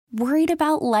Worried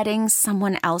about letting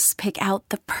someone else pick out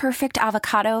the perfect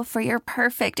avocado for your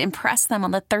perfect impress them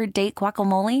on the third date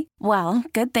guacamole? Well,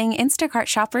 good thing Instacart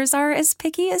shoppers are as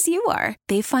picky as you are.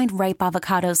 They find ripe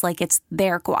avocados like it's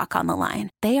their guac on the line.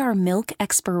 They are milk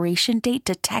expiration date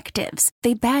detectives.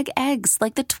 They bag eggs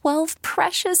like the 12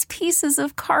 precious pieces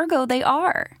of cargo they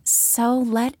are. So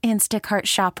let Instacart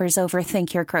shoppers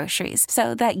overthink your groceries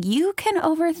so that you can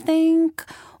overthink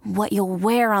what you'll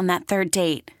wear on that third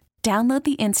date. Download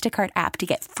the Instacart app to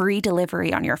get free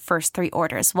delivery on your first 3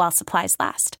 orders while supplies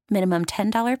last. Minimum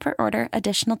 $10 per order.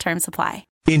 Additional terms apply.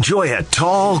 Enjoy a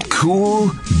tall, cool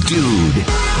dude.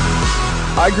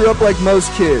 I grew up like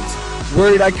most kids,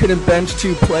 worried I couldn't bench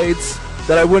 2 plates,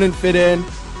 that I wouldn't fit in,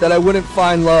 that I wouldn't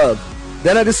find love.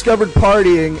 Then I discovered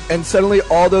partying, and suddenly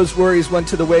all those worries went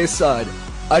to the wayside.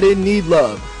 I didn't need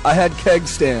love. I had keg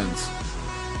stands.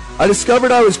 I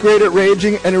discovered I was great at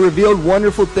raging, and it revealed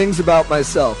wonderful things about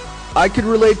myself. I could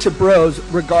relate to bros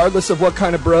regardless of what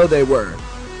kind of bro they were.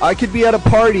 I could be at a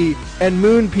party and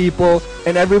moon people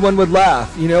and everyone would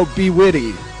laugh, be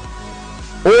witty.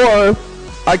 Or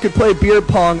I could play beer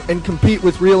pong and compete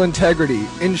with real integrity.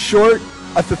 In short,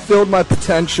 I fulfilled my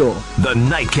potential. The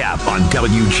Nightcap on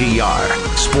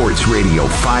WGR, Sports Radio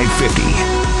 550.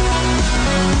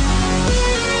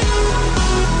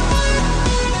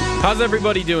 How's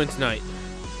everybody doing tonight?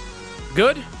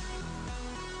 Good?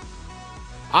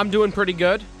 I'm doing pretty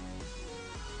good.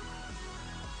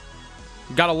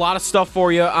 Got a lot of stuff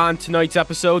for you on tonight's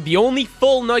episode. The only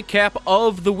full Nightcap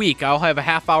of the week. I'll have a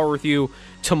half hour with you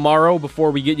tomorrow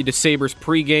before we get you to Sabres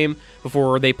pregame,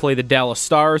 before they play the Dallas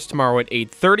Stars tomorrow at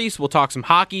 8:30. So we'll talk some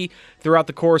hockey throughout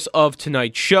the course of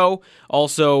tonight's show.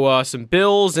 Also some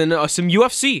Bills and some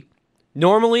UFC.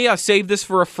 Normally I save this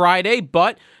for a Friday,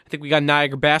 but I think we got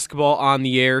Niagara basketball on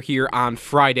the air here on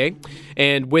Friday.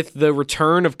 And with the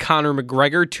return of Conor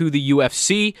McGregor to the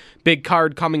UFC, big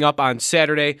card coming up on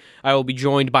Saturday, I will be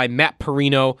joined by Matt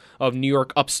Perino of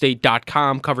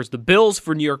NewYorkUpstate.com, covers the Bills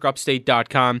for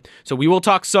NewYorkUpstate.com. So we will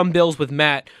talk some Bills with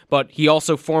Matt, but he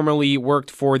also formerly worked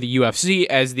for the UFC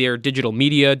as their digital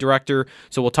media director.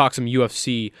 So we'll talk some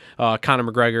UFC, Conor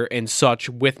McGregor and such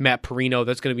with Matt Perino.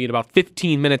 That's going to be in about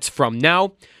 15 minutes from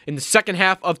now. In the second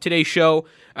half of today's show,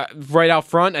 right out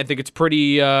front, I think it's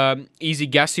pretty easy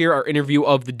guess here. Our interview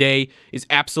of the day is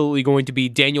absolutely going to be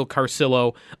Daniel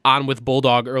Carcillo on with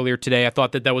Bulldog earlier today. I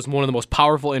thought that was one of the most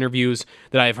powerful interviews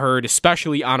that I've heard,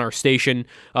 especially on our station.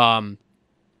 A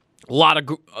lot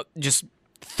of just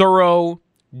thorough,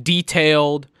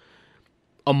 detailed,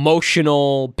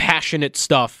 emotional, passionate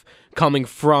stuff coming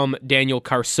from Daniel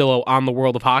Carcillo on the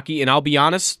world of hockey. And I'll be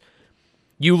honest,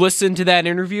 you listen to that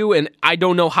interview, and I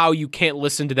don't know how you can't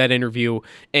listen to that interview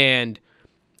and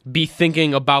be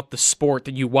thinking about the sport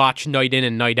that you watch night in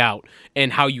and night out,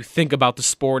 and how you think about the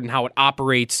sport and how it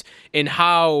operates, and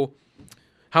how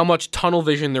much tunnel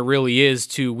vision there really is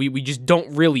to we just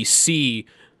don't really see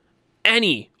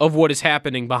any of what is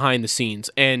happening behind the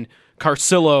scenes. And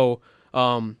Carcillo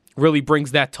really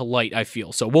brings that to light, I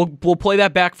feel. So we'll play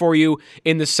that back for you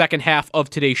in the second half of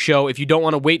today's show. If you don't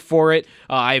want to wait for it,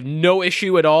 I have no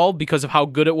issue at all because of how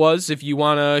good it was. If you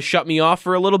want to shut me off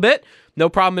for a little bit, no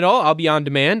problem at all. I'll be on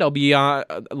demand. I'll be on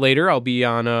later. I'll be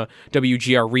on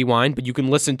WGR Rewind, but you can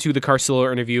listen to the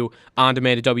Carcillo interview on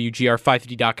demand at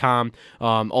WGR550.com,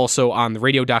 also on the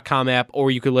radio.com app, or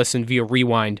you could listen via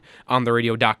Rewind on the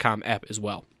radio.com app as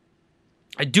well.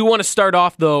 I do want to start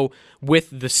off, though, with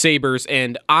the Sabres,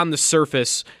 and on the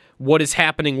surface, what is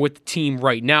happening with the team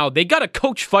right now. They got a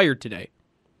coach fired today.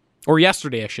 Or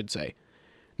yesterday, I should say.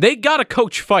 They got a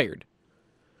coach fired.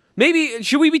 Maybe,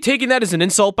 should we be taking that as an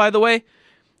insult, by the way?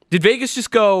 Did Vegas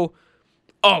just go,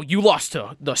 oh, you lost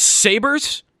to the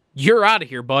Sabres? You're out of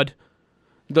here, bud.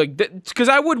 Because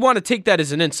I would want to take that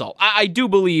as an insult. I do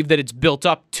believe that it's built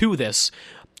up to this.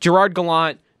 Gerard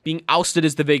Gallant being ousted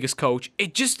as the Vegas coach,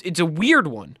 it's a weird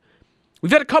one.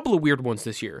 We've had a couple of weird ones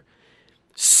this year.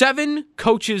 7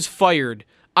 coaches fired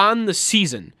on the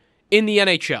season in the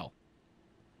NHL,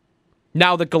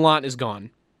 now that Gallant is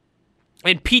gone.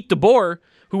 And Pete DeBoer,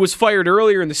 who was fired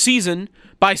earlier in the season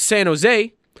by San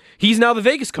Jose, he's now the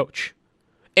Vegas coach.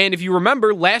 And if you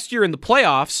remember, last year in the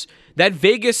playoffs, that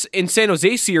Vegas and San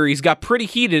Jose series got pretty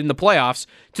heated in the playoffs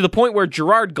to the point where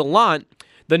Gerard Gallant,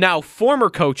 the now former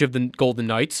coach of the Golden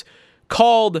Knights,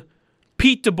 called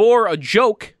Pete DeBoer a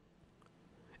joke,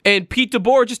 and Pete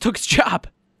DeBoer just took his job.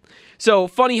 So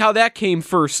funny how that came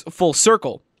full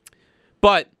circle.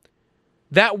 But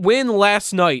that win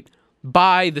last night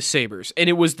by the Sabres, and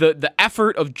it was the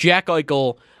effort of Jack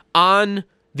Eichel on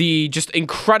the just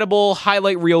incredible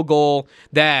highlight reel goal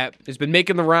that has been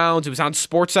making the rounds. It was on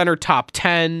SportsCenter Top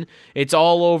 10. It's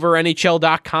all over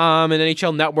NHL.com and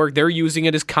NHL Network. They're using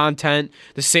it as content.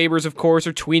 The Sabres, of course,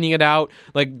 are tweeting it out.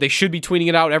 Like, they should be tweeting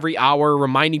it out every hour,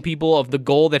 reminding people of the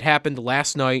goal that happened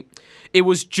last night. It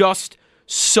was just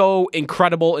so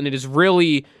incredible, and it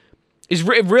really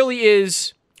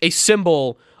is a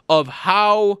symbol of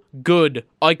how good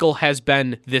Eichel has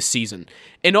been this season.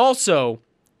 And also,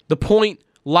 the point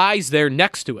lies there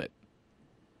next to it.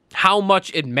 How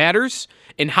much it matters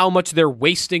and how much they're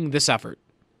wasting this effort.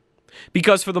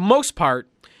 Because for the most part,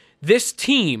 this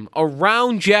team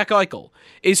around Jack Eichel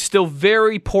is still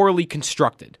very poorly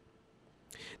constructed.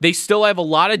 They still have a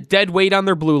lot of dead weight on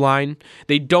their blue line.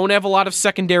 They don't have a lot of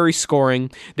secondary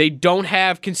scoring. They don't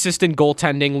have consistent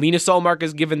goaltending. Linus Ullmark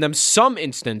has given them some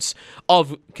instance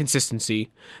of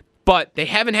consistency, but they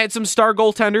haven't had some star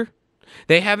goaltender.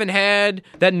 They haven't had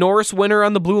that Norris winner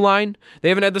on the blue line. They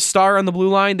haven't had the star on the blue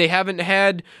line. They've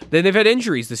had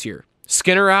injuries this year.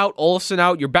 Skinner out, Olsen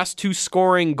out. Your best two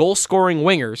goal-scoring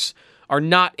wingers are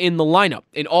not in the lineup.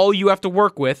 And all you have to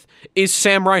work with is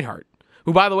Sam Reinhart,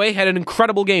 who, by the way, had an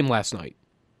incredible game last night.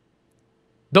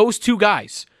 Those two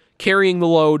guys carrying the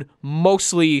load,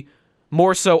 mostly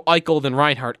more so Eichel than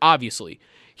Reinhart, obviously.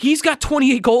 He's got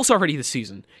 28 goals already this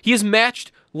season. He has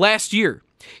matched last year.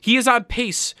 He is on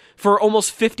pace for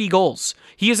almost 50 goals.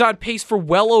 He is on pace for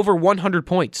well over 100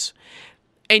 points.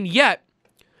 And yet,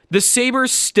 the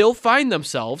Sabres still find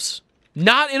themselves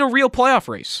not in a real playoff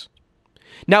race.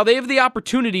 Now, they have the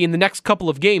opportunity in the next couple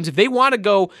of games. If they want to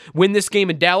go win this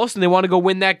game in Dallas and they want to go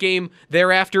win that game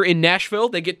thereafter in Nashville,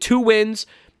 they get 2 wins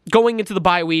going into the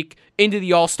bye week, into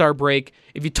the All-Star break.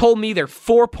 If you told me they're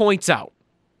 4 points out,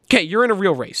 okay, you're in a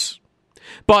real race.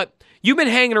 But you've been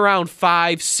hanging around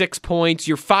 5-6 points.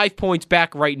 You're 5 points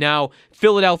back right now.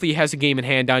 Philadelphia has a game in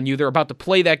hand on you. They're about to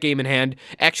play that game in hand,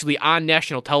 actually on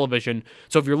national television.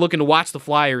 So if you're looking to watch the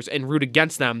Flyers and root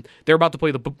against them, they're about to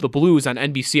play the Blues on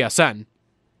NBCSN.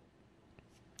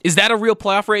 Is that a real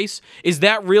playoff race? Is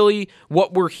that really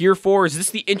what we're here for? Is this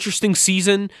the interesting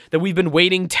season that we've been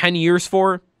waiting 10 years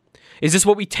for? Is this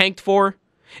what we tanked for?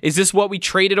 Is this what we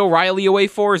traded O'Reilly away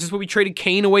for? Is this what we traded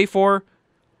Kane away for?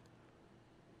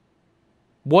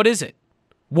 What is it?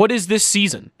 What is this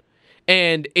season?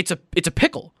 And it's a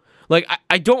pickle. Like,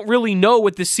 I don't really know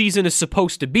what this season is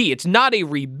supposed to be. It's not a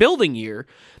rebuilding year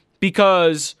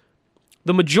because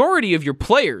the majority of your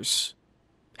players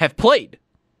have played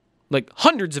like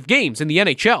hundreds of games in the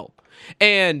NHL.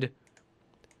 And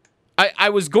I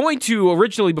was going to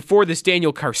originally, before this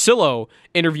Daniel Carcillo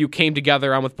interview came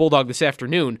together on with Bulldog this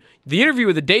afternoon, the interview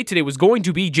of the day today was going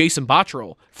to be Jason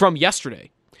Botterill from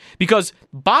yesterday. Because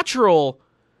Botterill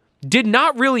did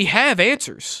not really have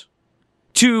answers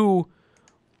to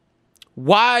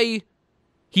why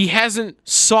he hasn't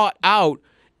sought out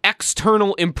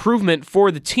external improvement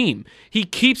for the team. He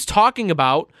keeps talking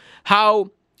about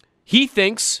how he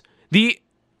thinks the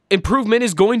improvement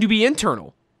is going to be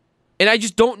internal. And I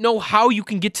just don't know how you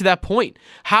can get to that point.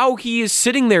 How he is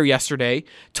sitting there yesterday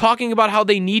talking about how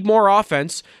they need more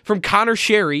offense from Connor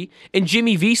Sherry and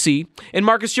Jimmy Vesey and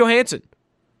Marcus Johansson.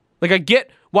 Like, I get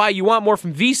why you want more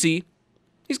from Vesey.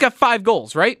 He's got 5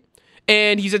 goals, right?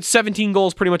 And he's had 17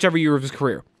 goals pretty much every year of his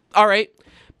career. All right.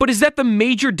 But is that the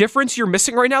major difference you're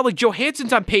missing right now? Like,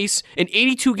 Johansson's on pace, an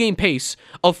 82-game pace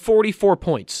of 44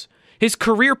 points. His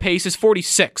career pace is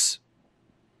 46.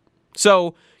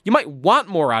 So you might want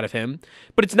more out of him,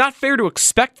 but it's not fair to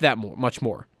expect that much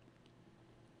more.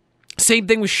 Same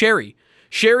thing with Sherry.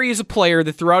 Sherry is a player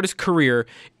that throughout his career,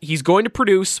 he's going to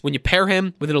produce when you pair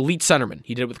him with an elite centerman.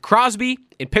 He did it with Crosby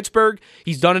in Pittsburgh.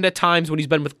 He's done it at times when he's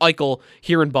been with Eichel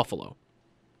here in Buffalo.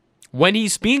 When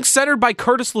he's being centered by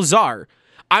Curtis Lazar,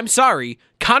 I'm sorry,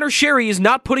 Connor Sherry is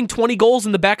not putting 20 goals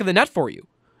in the back of the net for you.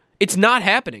 It's not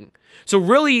happening. So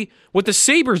really, what the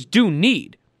Sabres do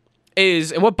need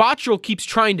is, and what Botterill keeps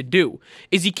trying to do,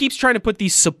 is he keeps trying to put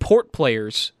these support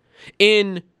players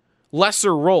in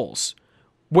lesser roles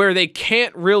where they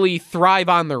can't really thrive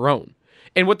on their own.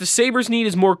 And what the Sabres need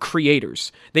is more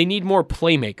creators. They need more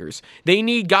playmakers. They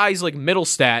need guys like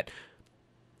Middlestat,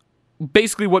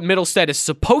 basically what Middlestat is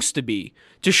supposed to be,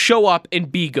 to show up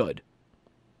and be good.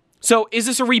 So is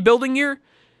this a rebuilding year?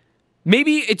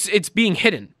 Maybe it's being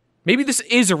hidden. Maybe this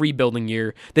is a rebuilding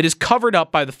year that is covered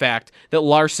up by the fact that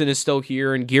Larson is still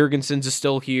here and Girgensons is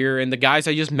still here and the guys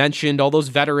I just mentioned, all those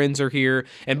veterans are here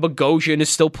and Bogosian is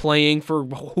still playing for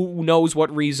who knows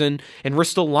what reason and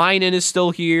Ristolainen is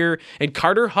still here and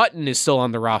Carter Hutton is still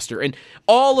on the roster. And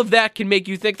all of that can make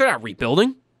you think they're not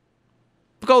rebuilding.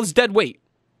 Look at all this dead weight.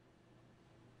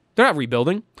 They're not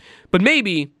rebuilding. But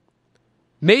maybe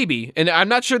maybe, and I'm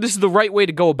not sure this is the right way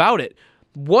to go about it.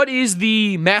 What is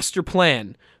the master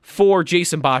plan for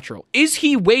Jason Botterill? Is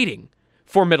he waiting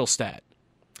for Middlestat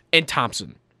and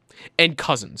Thompson and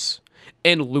Cousins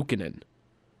and Luukkonen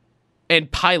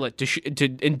and Pilot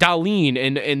and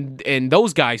Dahlin and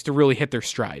those guys to really hit their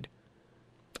stride?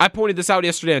 I pointed this out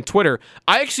yesterday on Twitter.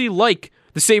 I actually like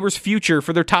the Sabres' future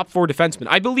for their top 4 defensemen.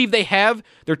 I believe they have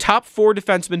their top 4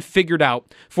 defensemen figured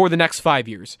out for the next 5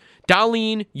 years.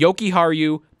 Dahlin, Yoki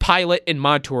Haru, Pilot, and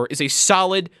Montour is a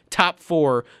solid top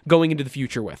 4 going into the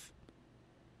future with.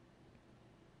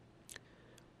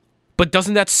 But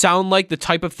doesn't that sound like the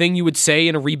type of thing you would say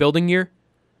in a rebuilding year?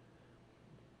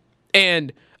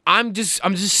 And I'm just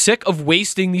sick of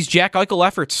wasting these Jack Eichel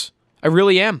efforts. I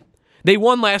really am. They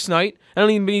won last night. I don't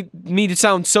even mean to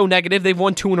sound so negative. They've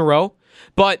won 2 in a row.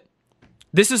 But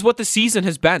this is what the season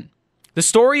has been. The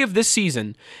story of this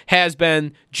season has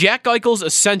been Jack Eichel's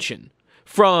ascension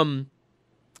from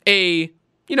a,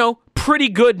 pretty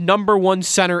good number 1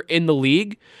 center in the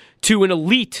league to an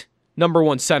elite number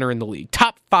 1 center in the league.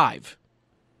 Top 5.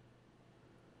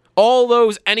 All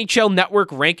those NHL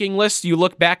Network ranking lists you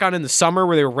look back on in the summer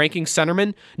where they were ranking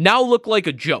centermen now look like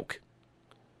a joke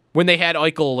when they had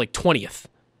Eichel like 20th.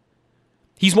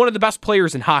 He's one of the best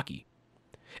players in hockey.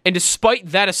 And despite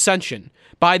that ascension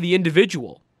by the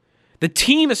individual, the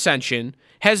team ascension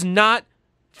has not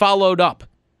followed up.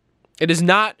 It has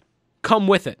not come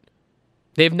with it.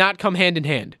 They have not come hand in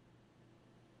hand.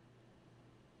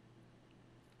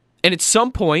 And at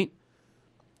some point,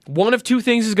 one of 2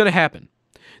 things is going to happen.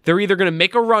 They're either going to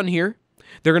make a run here,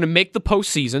 they're going to make the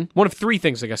postseason. One of 3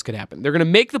 things, I guess, could happen. They're going to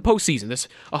make the postseason.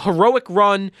 A heroic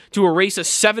run to erase a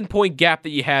 7-point gap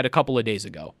that you had a couple of days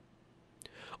ago.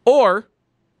 Or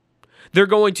they're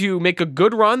going to make a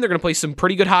good run. They're going to play some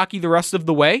pretty good hockey the rest of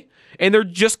the way, and they're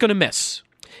just going to miss.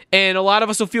 And a lot of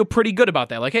us will feel pretty good about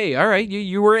that. Like, hey, all right,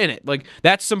 you were in it. Like,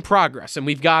 that's some progress. And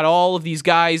we've got all of these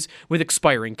guys with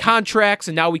expiring contracts,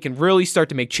 and now we can really start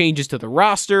to make changes to the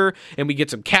roster, and we get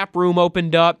some cap room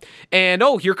opened up. And,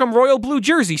 here come royal blue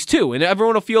jerseys, too. And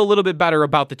everyone will feel a little bit better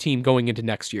about the team going into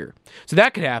next year. So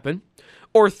that could happen.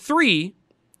 Or 3,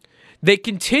 they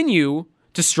continue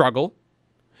to struggle.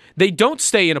 They don't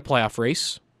stay in a playoff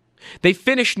race. They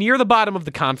finish near the bottom of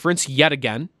the conference yet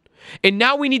again. And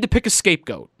now we need to pick a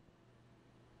scapegoat.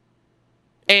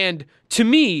 And to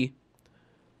me,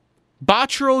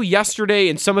 Botterill yesterday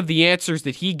and some of the answers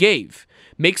that he gave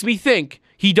makes me think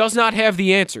he does not have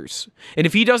the answers. And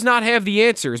if he does not have the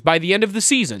answers by the end of the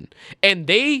season, and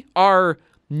they are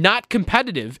not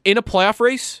competitive in a playoff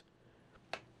race,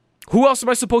 who else am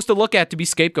I supposed to look at to be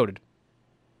scapegoated?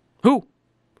 Who?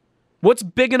 What's a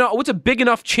big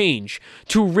enough change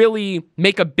to really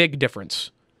make a big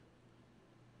difference?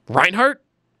 Reinhart?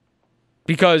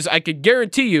 Because I could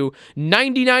guarantee you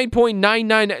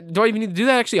 99.99, do I even need to do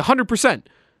that? Actually, 100%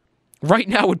 right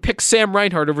now would pick Sam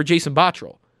Reinhart over Jason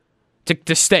Botterill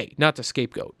to stay, not to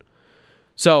scapegoat.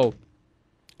 So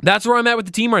that's where I'm at with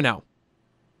the team right now.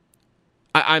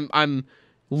 I'm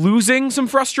losing some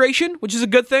frustration, which is a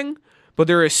good thing, but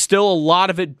there is still a lot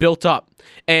of it built up.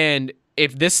 And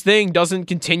if this thing doesn't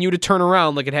continue to turn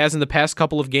around like it has in the past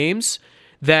couple of games,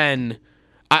 then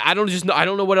I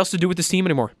don't know what else to do with this team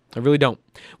anymore. I really don't.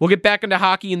 We'll get back into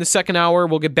hockey in the second hour.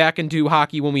 We'll get back into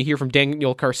hockey when we hear from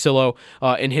Daniel Carcillo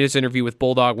in his interview with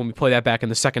Bulldog when we play that back in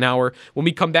the second hour. When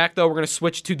we come back, though, we're going to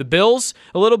switch to the Bills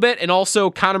a little bit and also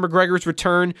Conor McGregor's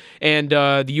return and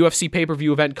the UFC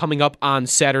pay-per-view event coming up on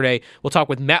Saturday. We'll talk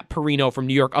with Matt Perino from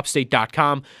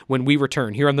NewYorkUpstate.com when we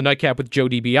return here on the Nightcap with Joe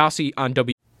DiBiase on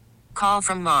W. Call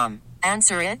from mom.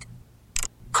 Answer it.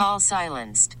 Call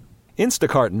silenced.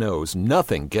 Instacart knows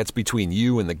nothing gets between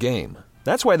you and the game.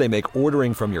 That's why they make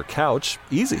ordering from your couch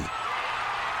easy.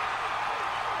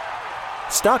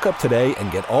 Stock up today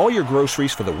and get all your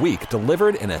groceries for the week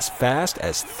delivered in as fast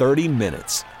as 30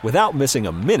 minutes without missing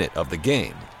a minute of the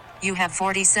game. You have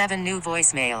 47 new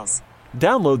voicemails.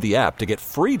 Download the app to get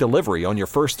free delivery on your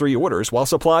first 3 orders while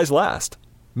supplies last.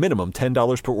 Minimum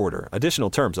 $10 per order.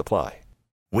 Additional terms apply.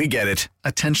 We get it.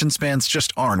 Attention spans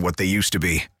just aren't what they used to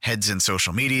be. Heads in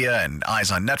social media and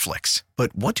eyes on Netflix.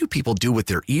 But what do people do with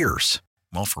their ears?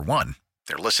 Well, for one,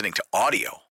 they're listening to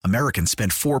audio. Americans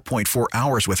spend 4.4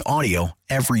 hours with audio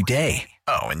every day.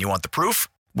 Oh, and you want the proof?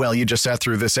 Well, you just sat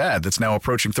through this ad that's now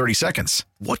approaching 30 seconds.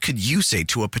 What could you say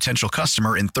to a potential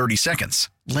customer in 30 seconds?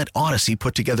 Let Odyssey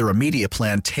put together a media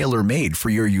plan tailor-made for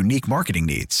your unique marketing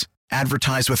needs.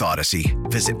 Advertise with Odyssey.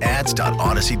 Visit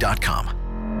ads.odyssey.com.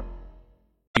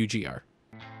 UGR.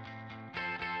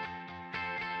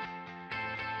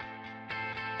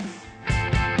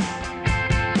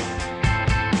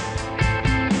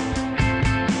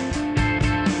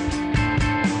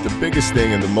 biggest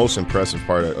thing and the most impressive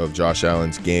part of Josh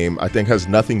Allen's game, I think, has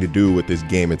nothing to do with his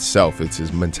game itself. It's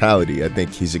his mentality. I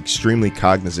think he's extremely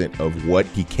cognizant of what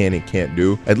he can and can't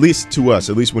do, at least to us,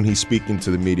 at least when he's speaking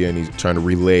to the media and he's trying to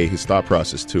relay his thought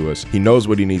process to us. He knows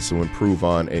what he needs to improve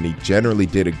on, and he generally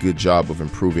did a good job of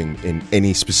improving in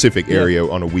any specific area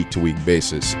on a week-to-week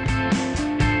basis.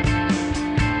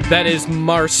 That is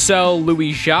Marcel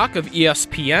Louis-Jacques of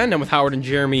ESPN. I'm with Howard and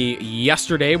Jeremy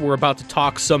yesterday. We're about to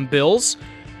talk some Bills.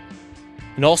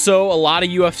 And also a lot of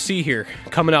UFC here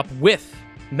coming up with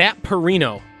Matt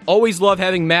Perino. Always love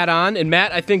having Matt on. And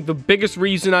Matt, I think the biggest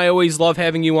reason I always love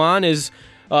having you on is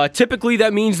typically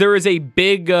that means there is a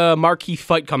big marquee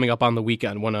fight coming up on the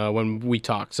weekend when we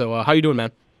talk. So how you doing,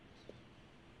 man?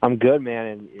 I'm good, man,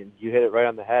 and you hit it right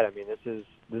on the head. I mean, this is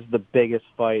the biggest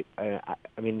fight. I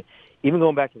mean, even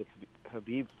going back to the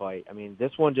Khabib fight, I mean,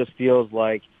 this one just feels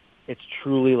like it's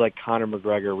truly like Conor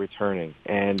McGregor returning.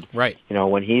 And right, you know,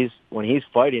 when he's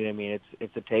fighting, I mean,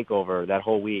 it's a takeover that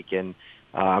whole week, and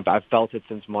I've felt it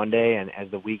since Monday. And as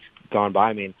the week's gone by,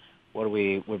 I mean,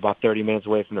 we're about 30 minutes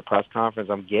away from the press conference.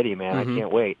 I'm giddy, man. I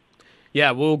can't wait.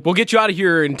 Yeah, we'll get you out of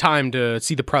here in time to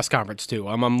see the press conference too.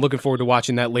 I'm looking forward to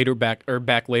watching that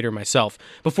back later myself.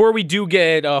 Before we do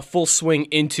get full swing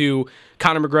into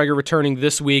Conor McGregor returning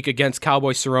this week against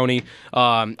Cowboy Cerrone,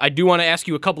 I do want to ask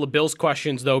you a couple of Bills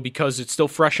questions though, because it's still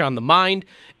fresh on the mind.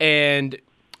 And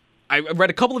I read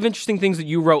a couple of interesting things that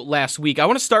you wrote last week. I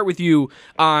want to start with you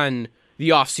on the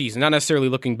offseason, not necessarily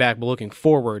looking back, but looking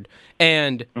forward.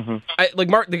 And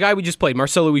the guy we just played,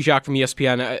 Marcel Louis-Jacques from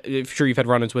ESPN, I'm sure you've had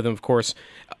run-ins with him, of course.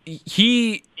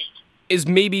 He is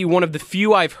maybe one of the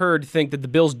few I've heard think that the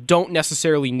Bills don't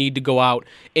necessarily need to go out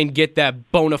and get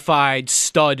that bona fide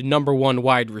stud number one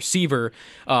wide receiver.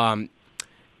 And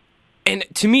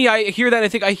to me, I hear that. I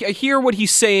think I hear what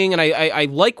he's saying, and I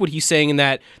like what he's saying in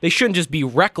that they shouldn't just be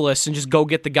reckless and just go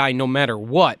get the guy no matter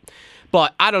what.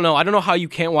 But I don't know. I don't know how you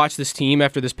can't watch this team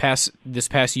after this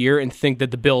past year and think that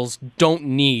the Bills don't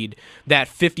need that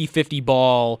 50-50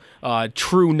 ball,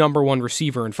 true number one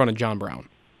receiver in front of John Brown.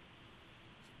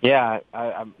 Yeah,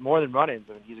 I'm more than run-ins.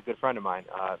 I mean, he's a good friend of mine.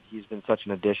 He's been such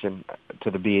an addition to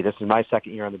the beat. This is my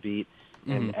second year on the beat,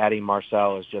 and adding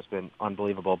Marcel has just been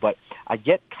unbelievable. But I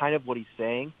get kind of what he's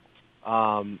saying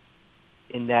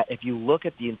in that if you look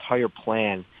at the entire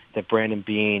plan that Brandon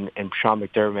Beane and Sean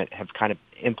McDermott have kind of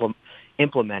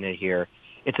implemented here,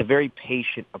 it's a very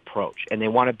patient approach, and they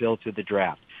want to build through the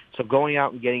draft. So going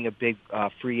out and getting a big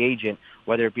free agent,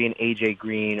 whether it be an A.J.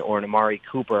 Green or an Amari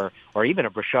Cooper or even a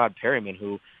Brashad Perryman,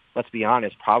 who, let's be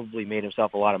honest, probably made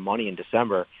himself a lot of money in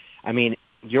December, I mean,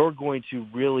 you're going to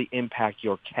really impact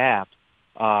your cap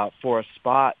for a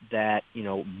spot that, you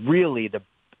know, really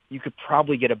you could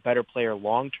probably get a better player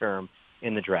long-term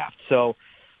in the draft. So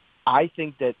I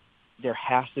think that there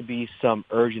has to be some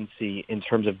urgency in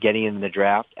terms of getting in the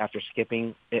draft after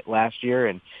skipping it last year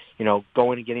and, you know,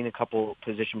 going and getting a couple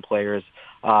position players.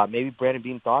 Maybe Brandon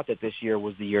Beane thought that this year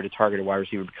was the year to target a wide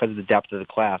receiver because of the depth of the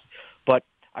class. But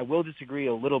I will disagree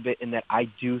a little bit in that I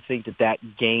do think that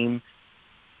game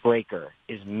breaker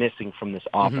is missing from this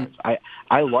offense.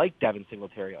 I like Devin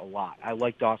Singletary a lot. I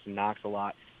like Dawson Knox a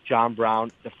lot. John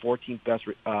Brown, the 14th best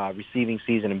receiving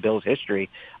season in Bills history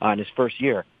in his first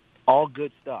year. All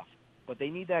good stuff. But they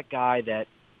need that guy that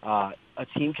a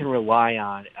team can rely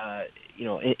on, you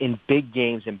know, in big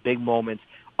games and big moments.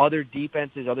 Other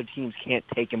defenses, other teams can't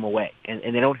take him away, and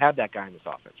they don't have that guy in this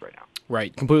offense right now.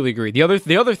 Right, completely agree. The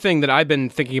other thing that I've been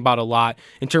thinking about a lot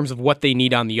in terms of what they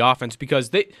need on the offense,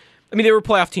 because they were a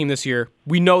playoff team this year.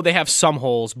 We know they have some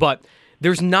holes, but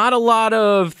there's not a lot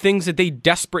of things that they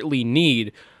desperately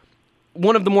need.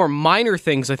 One of the more minor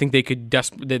things I think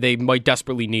they might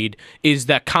desperately need is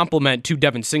that complement to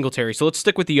Devin Singletary. So let's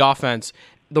stick with the offense.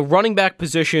 The running back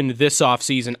position this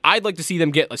offseason, I'd like to see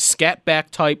them get a scat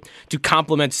back type to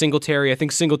complement Singletary. I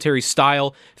think Singletary's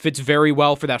style fits very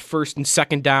well for that first and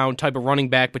second down type of running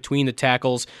back between the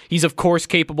tackles. He's, of course,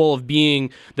 capable of being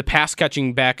the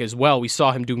pass-catching back as well. We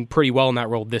saw him doing pretty well in that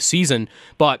role this season.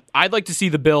 But I'd like to see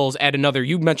the Bills add another,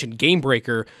 you mentioned game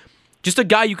breaker, just a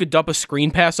guy you could dump a screen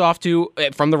pass off to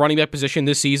from the running back position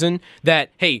this season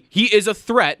that, hey, he is a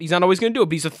threat. He's not always going to do it,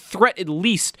 but he's a threat at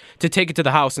least to take it to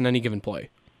the house in any given play.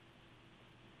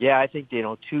 Yeah, I think, you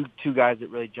know, two guys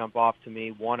that really jump off to me.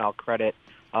 One, I'll credit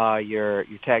your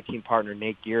tag team partner,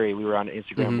 Nate Geary. We were on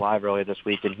Instagram Live earlier this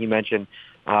week, and he mentioned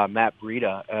Matt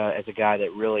Breida as a guy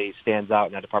that really stands out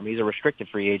in that department. He's a restricted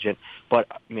free agent, but,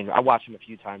 I mean, I watched him a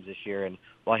few times this year, and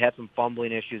while he had some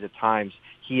fumbling issues at times,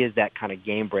 he is that kind of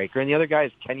game breaker. And the other guy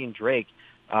is Kenyon Drake,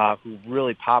 who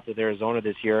really popped with Arizona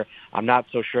this year. I'm not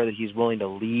so sure that he's willing to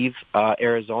leave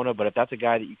Arizona, but if that's a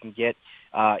guy that you can get,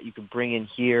 you can bring in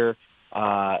here,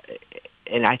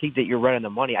 and I think that you're right on the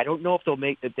money. I don't know if they'll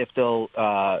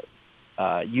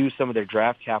use some of their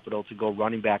draft capital to go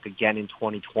running back again in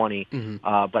 2020.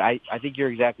 But I think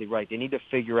you're exactly right. They need to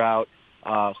figure out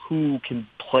who can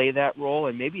play that role,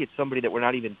 and maybe it's somebody that we're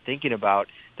not even thinking about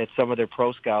that some of their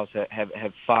pro scouts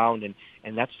have found,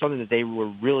 and that's something that they were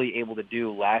really able to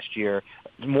do last year,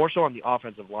 more so on the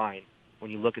offensive line. When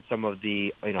you look at some of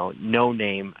the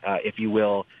no-name, if you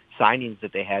will, signings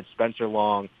that they had, Spencer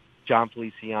Long, John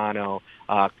Feliciano,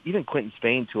 even Quentin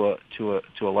Spain to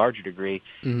a larger degree.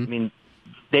 I mean,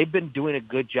 they've been doing a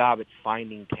good job at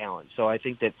finding talent. So I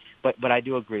think that, but I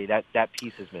do agree that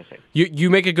piece is missing.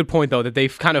 You make a good point, though, that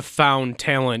they've kind of found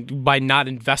talent by not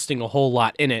investing a whole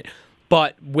lot in it.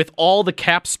 But with all the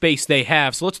cap space they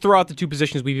have, so let's throw out the two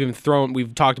positions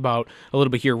we've talked about a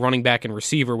little bit here, running back and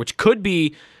receiver, which could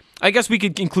be, I guess we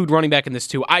could include running back in this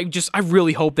too. I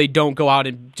really hope they don't go out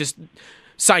and just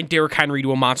sign Derrick Henry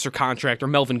to a monster contract or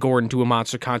Melvin Gordon to a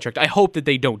monster contract. I hope that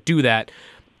they don't do that.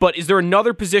 But is there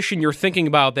another position you're thinking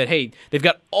about that, hey, they've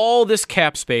got all this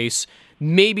cap space,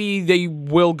 maybe they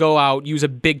will go out, use a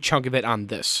big chunk of it on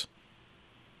this?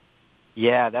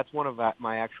 Yeah, that's one of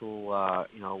my actual,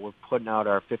 we're putting out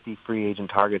our 50 free agent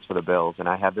targets for the Bills, and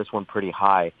I have this one pretty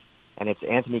high, and it's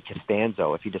Anthony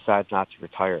Costanzo if he decides not to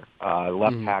retire,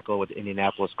 left tackle with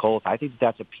Indianapolis Colts. I think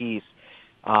that's a piece.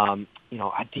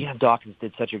 Deion Dawkins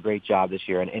did such a great job this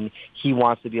year, and he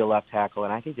wants to be a left tackle,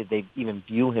 and I think that they even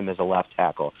view him as a left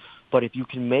tackle. But if you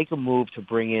can make a move to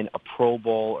bring in a Pro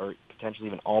Bowl or potentially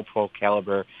even all-pro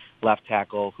caliber left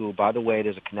tackle, who, by the way,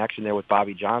 there's a connection there with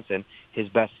Bobby Johnson. His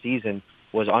best season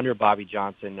was under Bobby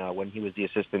Johnson when he was the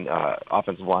assistant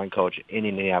offensive line coach in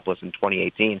Indianapolis in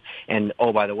 2018. And,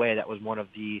 oh, by the way, that was one of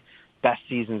the best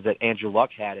seasons that Andrew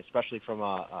Luck had, especially from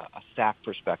a sack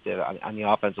perspective on the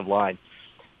offensive line.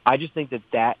 I just think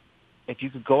that if you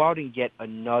could go out and get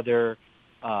another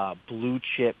blue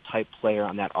chip type player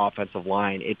on that offensive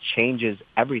line, it changes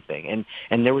everything.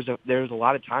 And there was a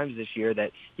lot of times this year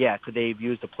that, could they have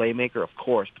used a playmaker? Of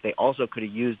course, but they also could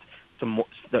have used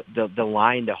the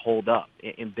line to hold up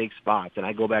in big spots. And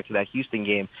I go back to that Houston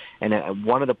game, and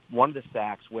one of the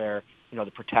sacks where the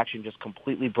protection just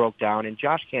completely broke down, and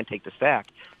Josh can't take the sack,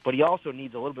 but he also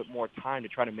needs a little bit more time to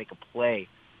try to make a play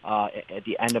at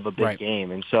the end of a big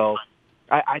game. And so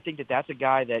I think that's a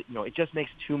guy that, it just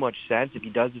makes too much sense if he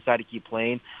does decide to keep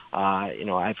playing.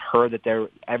 I've heard that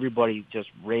everybody just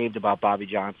raved about Bobby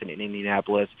Johnson in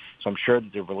Indianapolis, so I'm sure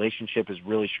that the relationship is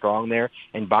really strong there.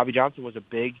 And Bobby Johnson was a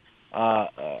big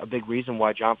reason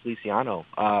why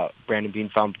Brandon Beane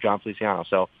found John Feliciano.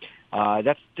 So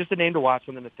that's just a name to watch,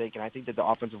 something to think. And I think that the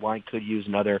offensive line could use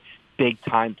another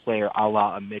big-time player a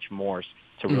la a Mitch Morse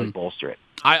to really bolster it.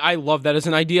 I love that as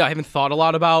an idea. I haven't thought a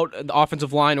lot about the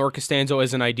offensive line or Costanzo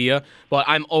as an idea, but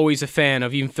I'm always a fan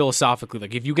of, even philosophically,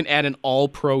 like if you can add an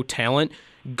all-pro talent,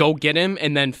 go get him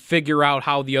and then figure out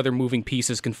how the other moving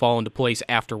pieces can fall into place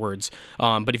afterwards.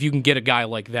 But if you can get a guy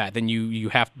like that, then you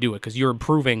have to do it because you're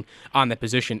improving on that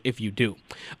position if you do.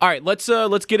 All right, let's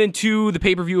get into the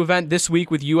pay-per-view event this week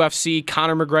with UFC.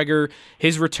 Conor McGregor,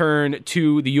 his return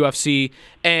to the UFC.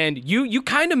 And you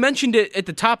kind of mentioned it at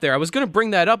the top there. I was going to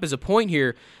bring that up as a point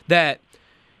here that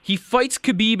he fights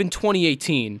Khabib in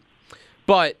 2018,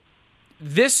 but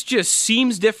this just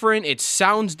seems different. It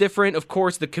sounds different. Of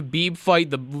course, the Khabib fight,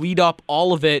 the lead up,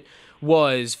 all of it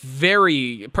was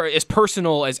very as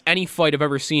personal as any fight I've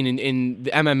ever seen in the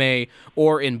MMA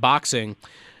or in boxing.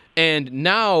 And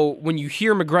now when you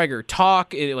hear McGregor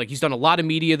talk, like he's done a lot of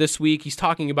media this week, he's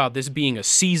talking about this being a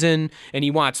season and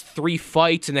he wants 3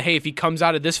 fights. And hey, if he comes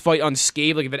out of this fight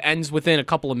unscathed, like if it ends within a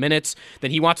couple of minutes, then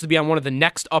he wants to be on one of the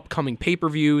next upcoming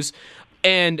pay-per-views.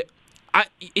 And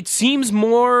it seems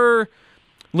more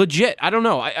legit. I don't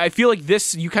know. I feel like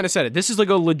this, you kind of said it, this is like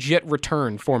a legit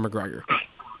return for McGregor.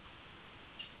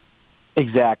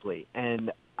 Exactly.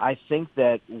 And I think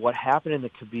that what happened in the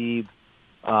Khabib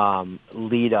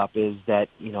lead up is that,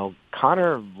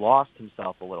 Conor lost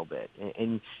himself a little bit.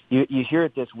 And you hear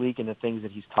it this week in the things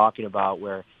that he's talking about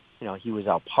where, he was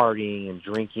out partying and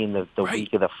drinking the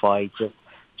week of the fight.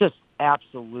 Just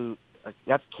absolute.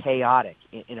 That's chaotic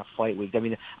in a fight week. I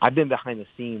mean, I've been behind the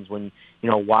scenes when,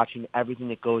 watching everything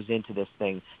that goes into this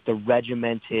thing, the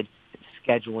regimented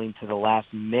scheduling to the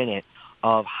last minute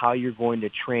of how you're going to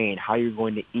train, how you're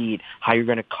going to eat, how you're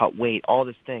going to cut weight, all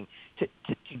this thing. To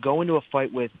go into a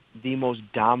fight with the most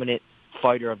dominant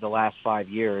fighter of the last 5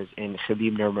 years in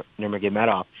Khabib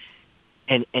Nurmagomedov,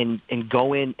 and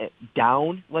go in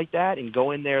down like that and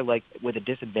go in there like with a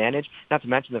disadvantage, not to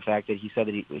mention the fact that he said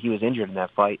that he was injured in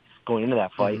that fight, going into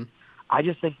that fight. I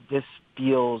just think this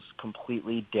feels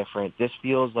completely different. This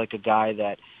feels like a guy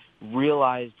that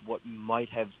realized what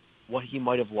he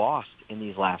might have lost in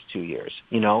these last 2 years.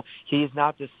 You know, he is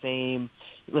not the same.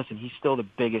 Listen, he's still the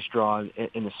biggest draw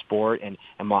in the sport, and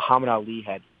Muhammad Ali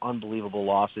had unbelievable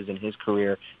losses in his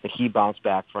career that he bounced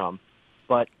back from.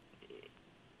 But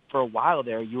for a while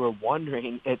there, you were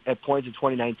wondering at points in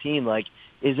 2019, like,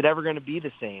 is it ever going to be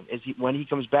the same? When he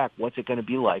comes back, what's it going to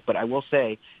be like? But I will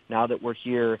say, now that we're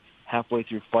here halfway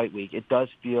through fight week, it does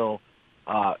feel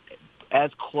as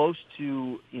close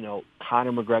to, you know,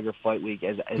 Conor McGregor fight week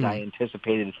as I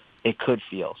anticipated it could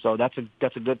feel. So that's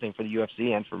a good thing for the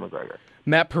UFC and for McGregor.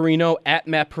 Matt Perino, at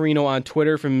Matt Perino on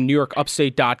Twitter from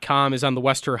NewYorkUpstate.com, is on the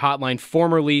Western Hotline,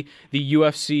 formerly the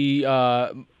UFC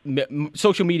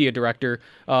social media director,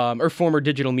 or former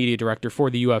digital media director for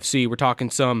the UFC. We're talking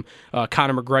some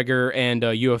Conor McGregor and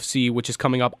UFC, which is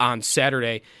coming up on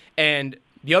Saturday. And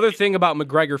the other thing about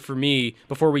McGregor for me,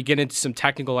 before we get into some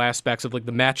technical aspects of like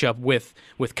the matchup with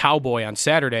Cowboy on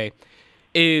Saturday,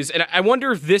 is, and I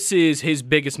wonder if this is his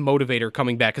biggest motivator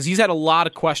coming back, because he's had a lot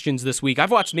of questions this week.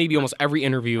 I've watched maybe almost every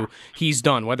interview he's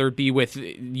done, whether it be with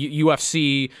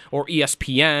UFC or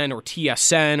ESPN or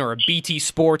TSN or BT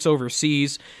Sports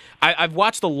overseas. I've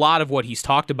watched a lot of what he's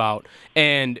talked about,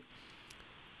 and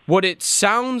what it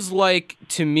sounds like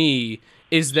to me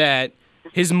is that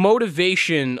his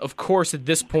motivation, of course, at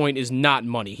this point is not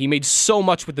money. He made so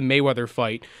much with the Mayweather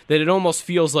fight that it almost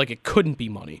feels like it couldn't be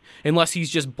money, unless he's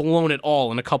just blown it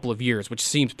all in a couple of years, which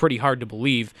seems pretty hard to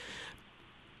believe.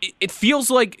 It feels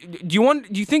like, do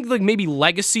you think like maybe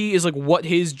legacy is like what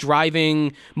his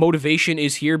driving motivation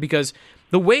is here? Because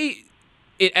the way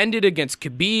it ended against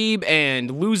Khabib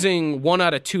and losing 1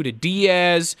 out of 2 to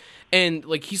Diaz, and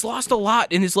like he's lost a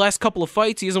lot in his last couple of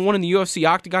fights. He hasn't won in the UFC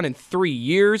octagon in 3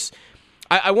 years.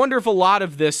 I wonder if a lot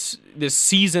of this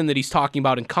season that he's talking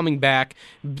about and coming back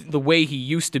the way he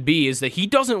used to be is that he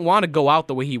doesn't want to go out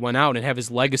the way he went out and have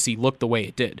his legacy look the way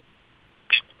it did.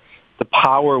 The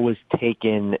power was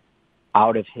taken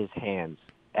out of his hands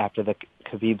after the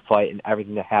Khabib fight and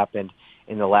everything that happened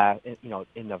in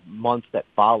the months that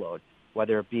followed,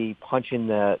 whether it be punching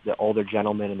the older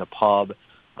gentleman in the pub,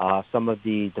 some of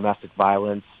the domestic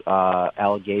violence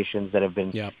allegations that have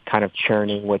been kind of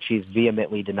churning, which he's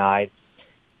vehemently denied.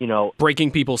 You know,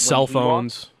 breaking people's cell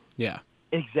phones.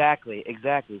 Exactly.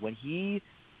 When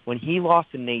he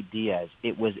lost to Nate Diaz,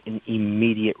 it was an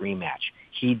immediate rematch.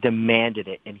 He demanded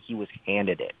it, and he was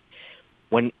handed it.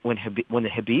 When the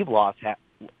Khabib loss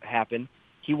happened,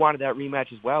 he wanted that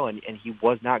rematch as well, and he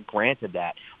was not granted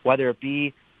that. Whether it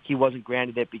be he wasn't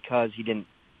granted it because he didn't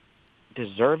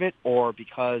deserve it, or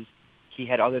because he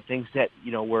had other things that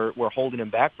were holding him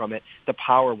back from it, the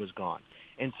power was gone.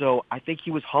 And so I think he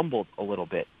was humbled a little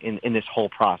bit in this whole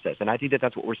process. And I think that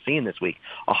that's what we're seeing this week.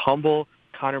 A humble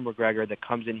Conor McGregor that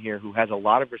comes in here who has a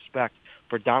lot of respect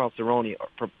for Donald Cerrone,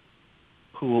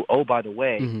 who, oh, by the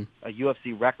way, a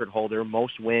UFC record holder,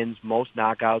 most wins, most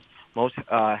knockouts, most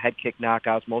head kick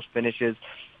knockouts, most finishes.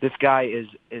 This guy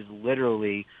is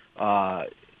literally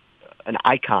an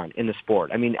icon in the sport.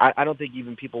 I mean, I don't think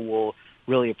even people will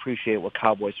really appreciate what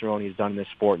Cowboy Cerrone has done in this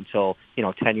sport until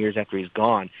 10 years after he's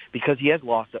gone, because he has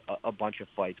lost a bunch of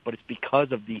fights, but it's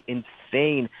because of the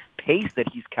insane pace that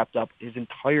he's kept up his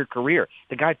entire career.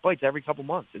 The guy fights every couple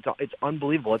months. It's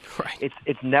unbelievable.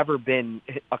 It's never been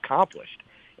accomplished,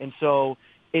 and so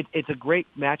it's a great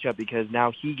matchup because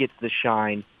now he gets the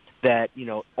shine that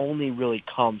only really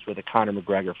comes with a Conor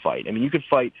McGregor fight. I mean, you could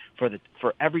fight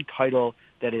for every title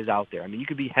that is out there. I mean, you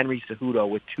could be Henry Cejudo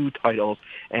with 2 titles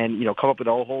and come up with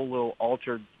a whole little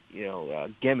altered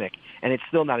gimmick, and it's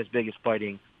still not as big as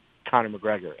fighting Conor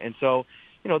McGregor. And so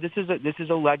this is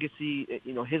a legacy.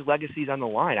 His legacy is on the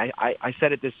line. I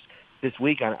said it this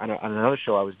week on another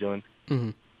show I was doing.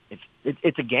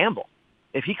 It's a gamble.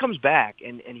 If he comes back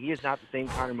and he is not the same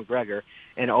Conor McGregor,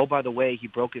 and oh, by the way, he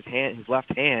broke his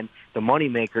left hand, the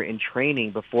moneymaker in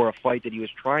training before a fight that he was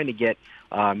trying to get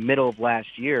middle of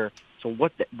last year. So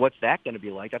what's that going to be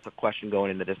like? That's a question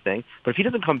going into this thing. But if he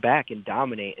doesn't come back and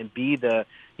dominate and be the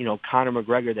Conor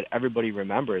McGregor that everybody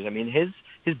remembers, I mean,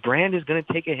 his brand is going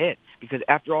to take a hit, because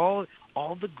after all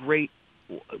the great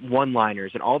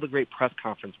one-liners and all the great press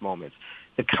conference moments,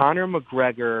 the Conor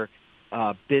McGregor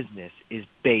business is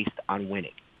based on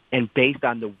winning and based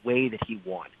on the way that he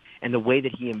won and the way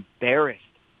that he embarrassed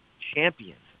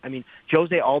champions I mean,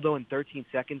 Jose Aldo in 13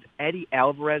 seconds, Eddie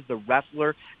Alvarez, the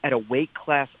wrestler, at a weight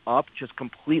class up, just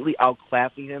completely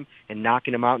outclassing him and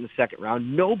knocking him out in the second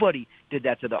round. Nobody did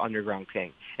that to the Underground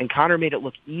King. And Conor made it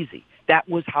look easy. That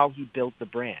was how he built the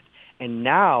brand. And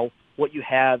now what you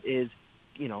have is,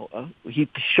 he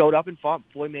showed up and fought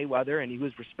Floyd Mayweather, and he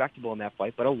was respectable in that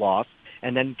fight, but a loss,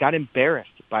 and then got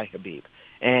embarrassed by Khabib.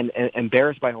 And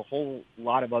embarrassed by a whole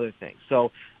lot of other things.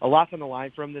 So a lot's on the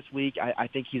line for him this week. I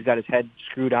think he's got his head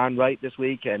screwed on right this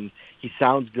week, and he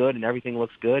sounds good, and everything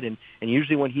looks good. And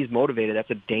usually when he's motivated, that's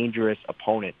a dangerous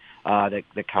opponent that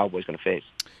the Cowboy's going to face.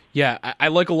 Yeah, I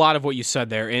like a lot of what you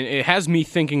said there, and it has me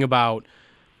thinking about,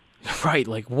 right,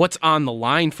 like what's on the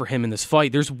line for him in this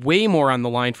fight. There's way more on the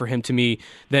line for him to me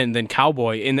than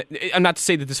Cowboy. And I'm not to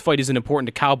say that this fight isn't important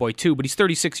to Cowboy too, but he's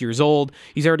 36 years old.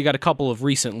 He's already got a couple of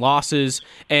recent losses,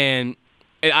 and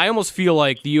I almost feel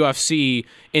like the UFC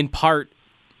in part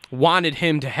wanted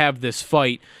him to have this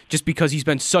fight just because he's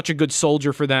been such a good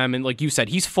soldier for them. And like you said,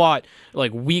 he's fought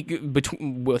like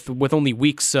with only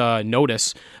weeks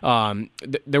notice.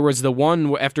 There was the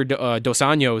one after Dos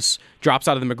Anjos drops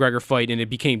out of the McGregor fight and it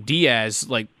became Diaz.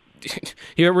 Like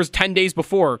here was 10 days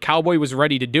before Cowboy was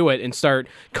ready to do it and start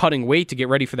cutting weight to get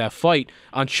ready for that fight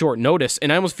on short notice.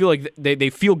 And I almost feel like they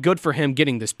feel good for him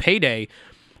getting this payday.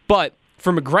 But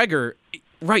for McGregor,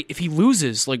 right, if he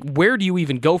loses, like, where do you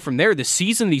even go from there? The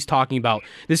season that he's talking about,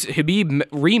 this Khabib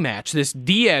rematch, this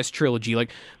Diaz trilogy, like,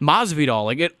 Masvidal,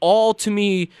 like, it all, to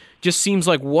me, just seems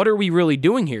like, what are we really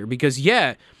doing here? Because,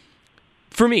 yeah,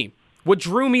 for me, what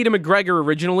drew me to McGregor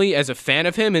originally as a fan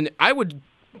of him, and I would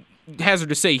hazard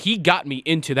to say he got me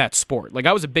into that sport. Like,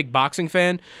 I was a big boxing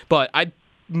fan, but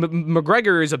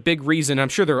McGregor is a big reason, I'm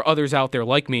sure there are others out there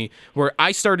like me, where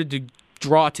I started to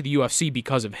draw to the UFC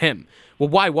because of him. Well,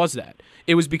 why was that?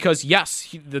 It was because,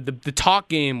 yes, the talk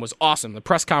game was awesome. The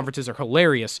press conferences are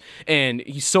hilarious, and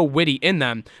he's so witty in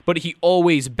them, but he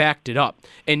always backed it up.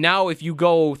 And now if you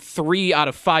go 3 out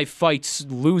of 5 fights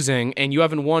losing and you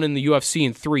haven't won in the UFC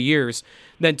in 3 years,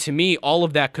 then to me, all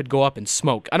of that could go up in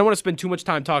smoke. I don't want to spend too much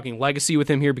time talking legacy with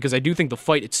him here because I do think the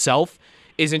fight itself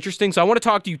is interesting. So I want to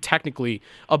talk to you technically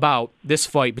about this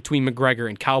fight between McGregor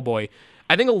and Cowboy.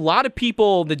 I think a lot of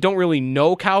people that don't really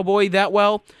know Cowboy that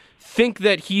well think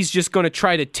that he's just going to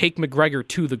try to take McGregor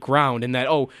to the ground and that,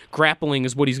 grappling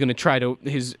is what he's going to try to,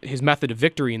 his method of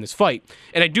victory in this fight.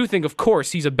 And I do think, of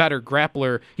course, he's a better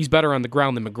grappler. He's better on the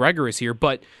ground than McGregor is here.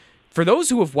 But for those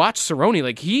who have watched Cerrone,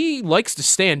 like, he likes to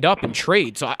stand up and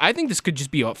trade. So I think this could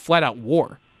just be a flat-out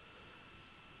war.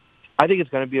 I think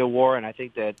it's going to be a war, and I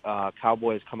think that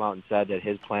Cowboy has come out and said that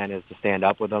his plan is to stand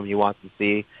up with him. He wants to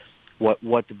see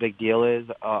what the big deal is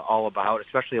all about,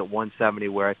 especially at 170,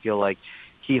 where I feel like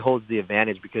he holds the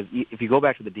advantage. Because if you go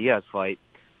back to the Diaz fight,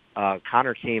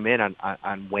 Conor came in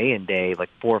on weigh-in day like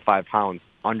 4 or 5 pounds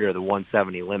under the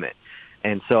 170 limit.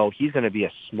 And so he's going to be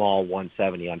a small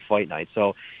 170 on fight night.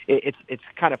 So it's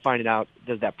kind of finding out,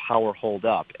 does that power hold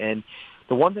up? And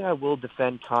the one thing I will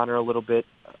defend Conor a little bit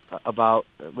about,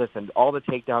 listen, all the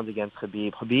takedowns against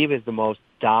Khabib. Khabib is the most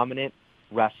dominant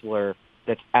wrestler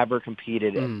that's ever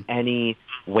competed in any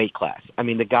weight class. I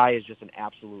mean, the guy is just an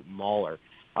absolute mauler.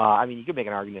 I mean, you could make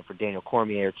an argument for Daniel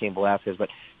Cormier or Cain Velasquez, but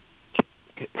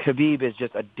Khabib is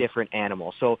just a different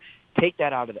animal. So take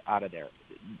that out of there.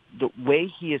 The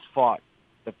way he has fought,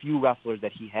 the few wrestlers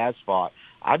that he has fought,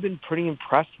 I've been pretty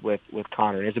impressed with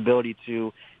Conor and his ability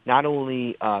to not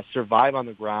only survive on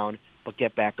the ground, but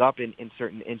get back up in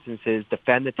certain instances,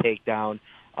 defend the takedown.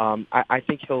 I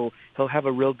think he'll have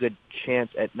a real good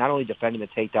chance at not only defending the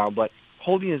takedown, but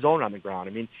holding his own on the ground.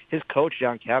 I mean, his coach,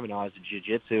 John Kavanaugh, is a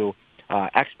jiu-jitsu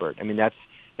expert. I mean, that's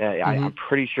I'm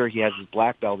pretty sure he has his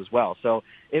black belt as well. So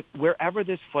wherever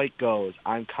this fight goes,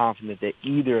 I'm confident that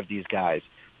either of these guys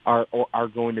are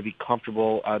going to be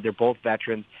comfortable. They're both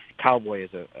veterans. Cowboy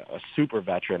is a super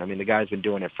veteran. I mean, the guy's been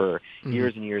doing it for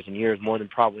years and years and years, more than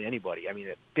probably anybody. I mean,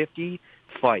 at 50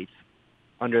 fights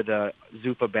under the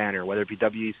Zuffa banner, whether it be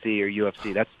WEC or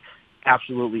UFC, that's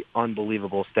absolutely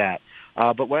unbelievable stat.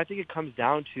 But what I think it comes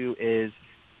down to is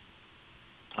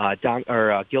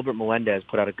Gilbert Melendez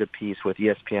put out a good piece with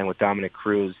ESPN with Dominic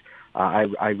Cruz. I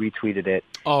retweeted it.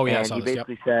 Oh, yeah, and he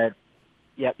basically said,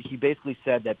 he basically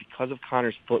said that because of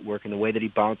Conor's footwork and the way that he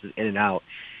bounces in and out,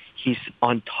 he's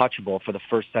untouchable for the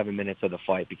first 7 minutes of the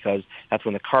fight, because that's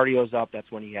when the cardio's up,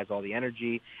 that's when he has all the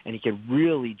energy, and he can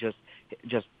really just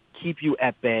keep you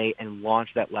at bay and launch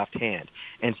that left hand.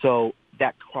 And so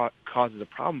that causes a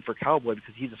problem for Cowboy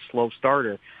because he's a slow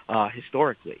starter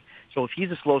historically. So if he's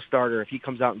a slow starter, if he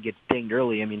comes out and gets dinged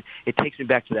early, I mean, it takes me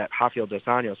back to that Rafael Dos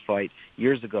Anjos fight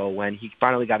years ago when he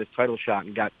finally got his title shot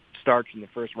and got starch in the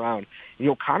first round.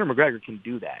 Conor McGregor can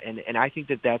do that, and I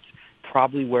think that's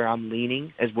probably where I'm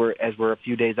leaning as we're a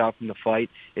few days out from the fight.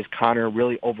 Is Conor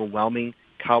really overwhelming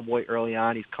Cowboy early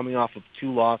on? He's coming off of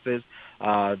 2 losses.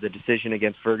 The decision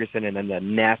against Ferguson and then the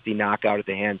nasty knockout at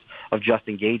the hands of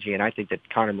Justin Gaethje, and I think that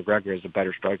Conor McGregor is a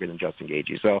better striker than Justin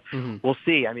Gaethje. So we'll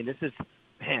see. I mean, this is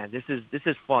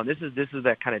fun. This is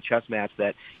that kind of chess match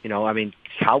that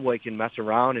Cowboy can mess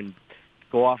around and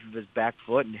go off of his back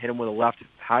foot and hit him with a left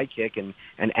high kick and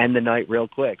end the night real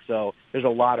quick. So there's a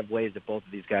lot of ways that both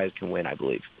of these guys can win, I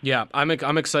believe. Yeah, I'm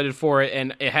excited for it,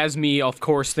 and it has me, of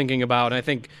course, thinking about, and I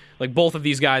think like both of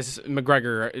these guys,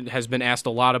 McGregor has been asked a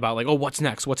lot about, like, oh, what's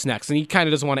next? And he kind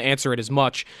of doesn't want to answer it as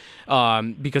much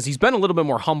because he's been a little bit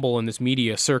more humble in this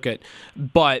media circuit.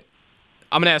 But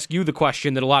I'm going to ask you the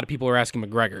question that a lot of people are asking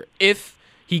McGregor. If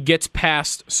he gets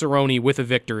past Cerrone with a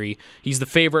victory, he's the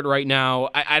favorite right now.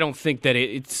 I don't think that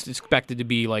it's expected to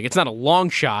be like, it's not a long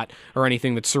shot or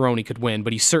anything that Cerrone could win,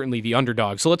 but he's certainly the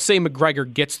underdog. So let's say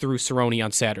McGregor gets through Cerrone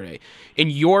on Saturday. In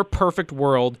your perfect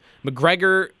world,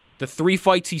 McGregor, the 3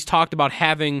 fights he's talked about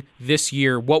having this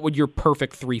year, what would your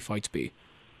perfect 3 fights be?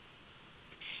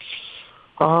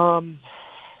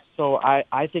 So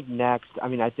I think next,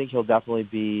 I think he'll definitely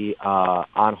be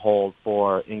on hold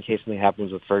for in case something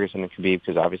happens with Ferguson and Khabib,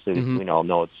 because obviously we all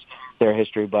know it's their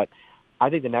history. But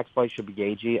I think the next fight should be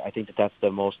Gaethje. I think that's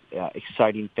the most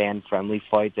exciting, fan-friendly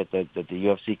fight that the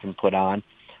UFC can put on.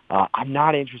 I'm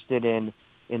not interested in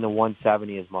the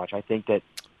 170 as much. I think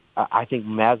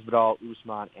Masvidal,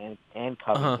 Usman, and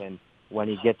Covington when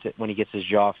he gets his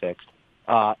jaw fixed,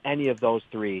 any of those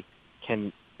 3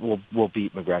 will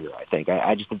beat McGregor. I think.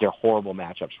 I just think they're horrible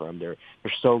matchups for him. They're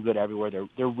so good everywhere.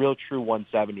 They're real true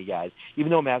 170 guys.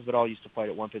 Even though Masvidal used to fight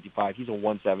at 155, he's a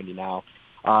 170 now.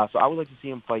 So I would like to see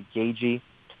him fight Gaethje.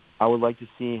 I would like to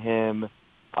see him,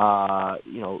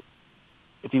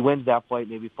 if he wins that fight,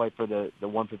 maybe fight for the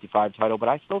 155 title. But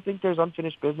I still think there's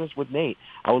unfinished business with Nate.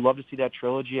 I would love to see that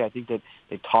trilogy. I think that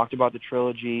they've talked about the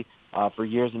trilogy for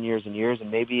years and years and years. And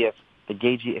maybe if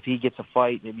he gets a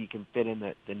fight, maybe he can fit in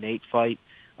the Nate fight.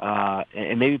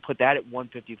 And maybe put that at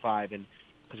 155, and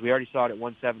because we already saw it at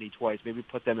 170 twice, maybe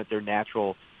put them at their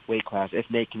natural weight class if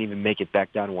Nate can even make it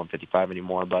back down to 155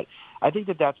 anymore. But I think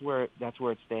that's where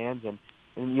it stands, and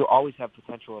you always have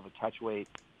potential of a touch weight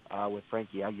with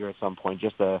Frankie Edgar at some point.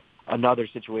 Just another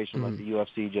situation like the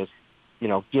UFC just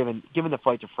given the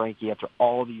fight to Frankie after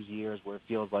all these years, where it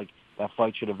feels like that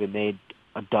fight should have been made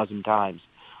a dozen times.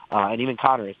 And even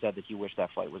Conor has said that he wished that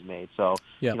fight was made. So,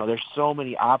 there's so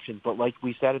many options. But like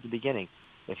we said at the beginning,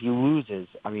 if he loses,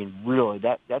 really,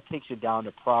 that takes you down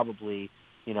to probably,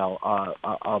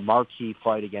 a marquee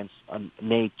fight against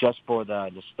Nate just for the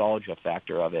nostalgia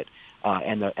factor of it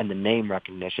and the name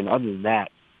recognition. Other than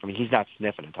that, he's not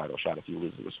sniffing a title shot if he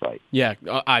loses this fight. Yeah,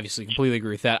 obviously, completely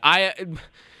agree with that.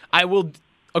 I will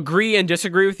agree and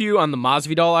disagree with you on the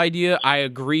Masvidal idea. I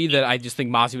agree that I just think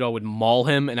Masvidal would maul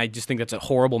him, and I just think that's a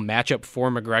horrible matchup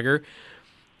for McGregor.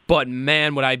 But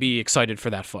man, would I be excited for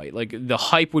that fight. Like, the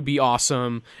hype would be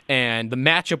awesome, and the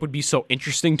matchup would be so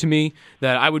interesting to me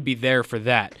that I would be there for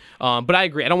that. But I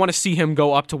agree. I don't want to see him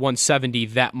go up to 170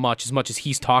 that much as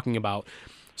he's talking about.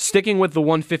 Sticking with the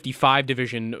 155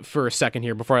 division for a second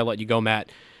here before I let you go,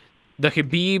 Matt. The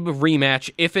Khabib rematch,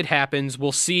 if it happens,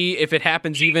 we'll see if it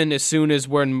happens even as soon as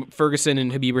when Ferguson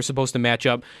and Khabib are supposed to match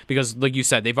up, because like you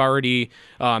said, they've already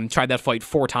tried that fight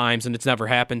 4 times and it's never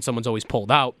happened. Someone's always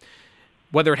pulled out.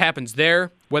 Whether it happens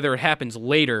there, whether it happens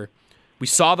later, we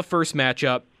saw the first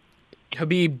matchup.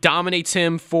 Khabib dominates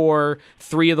him for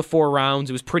 3 of the 4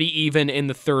 rounds. It was pretty even in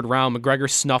the 3rd round. McGregor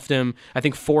snuffed him, I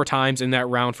think, 4 times in that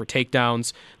round for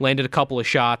takedowns, landed a couple of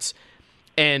shots.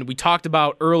 And we talked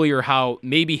about earlier how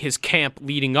maybe his camp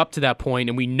leading up to that point,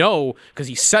 and we know because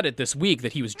he said it this week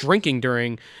that he was drinking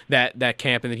during that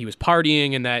camp and that he was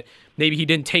partying and that maybe he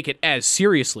didn't take it as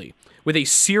seriously. With a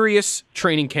serious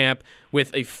training camp,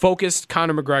 with a focused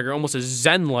Conor McGregor, almost a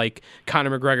Zen-like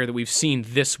Conor McGregor that we've seen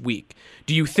this week,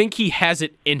 do you think he has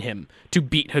it in him to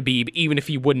beat Khabib, even if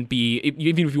you wouldn't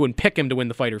pick him to win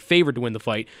the fight or favored to win the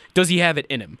fight? Does he have it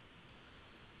in him?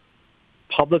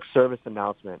 Public service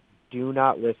announcement. Do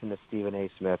not listen to Stephen A.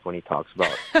 Smith when he talks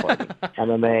about fighting,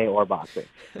 MMA or boxing.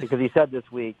 Because he said this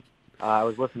week, I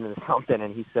was listening to something,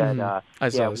 and he said,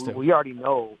 we already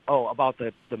know about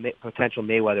the potential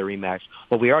Mayweather rematch.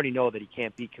 Well, we already know that he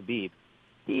can't beat Khabib.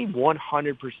 He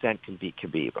 100% can beat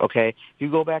Khabib, okay? If you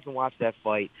go back and watch that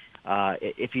fight,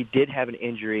 if he did have an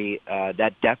injury,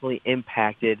 that definitely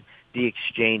impacted the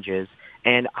exchanges.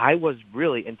 And I was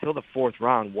really, until the 4th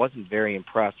round, wasn't very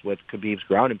impressed with Khabib's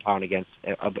ground and pound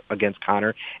against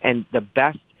Conor. And the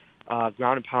best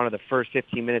ground and pound of the first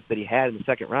 15 minutes that he had in the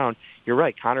second round, you're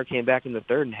right. Conor came back in the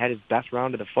third and had his best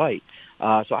round of the fight.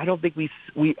 So I don't think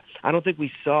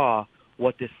we saw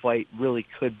what this fight really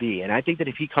could be. And I think that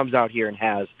if he comes out here and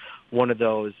has one of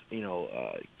those,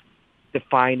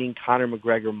 defining Conor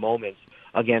McGregor moments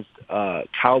against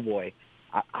Cowboy,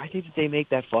 I think that they make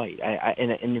that fight.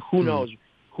 And who knows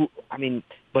who? I mean,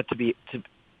 but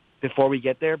before we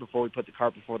get there, before we put the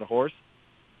cart before the horse,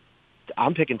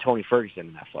 I'm picking Tony Ferguson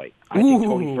in that fight. I think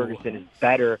Tony Ferguson is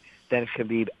better than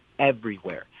Khabib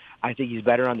everywhere. I think he's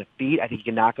better on the feet. I think he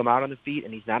can knock him out on the feet,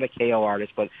 and he's not a KO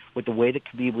artist, but with the way that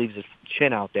Khabib leaves his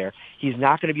chin out there, he's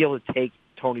not going to be able to take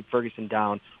Tony Ferguson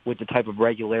down with the type of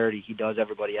regularity he does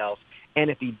everybody else. And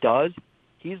if he does,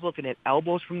 he's looking at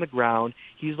elbows from the ground.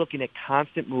 He's looking at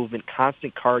constant movement,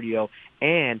 constant cardio,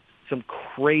 and some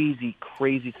crazy,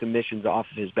 crazy submissions off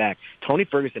of his back. Tony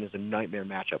Ferguson is a nightmare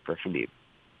matchup for Khabib.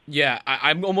 Yeah,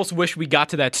 I almost wish we got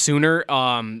to that sooner.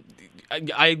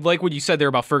 I like what you said there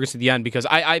about Ferguson at the end, because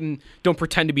I don't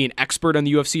pretend to be an expert on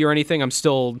the UFC or anything. I'm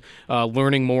still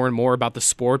learning more and more about the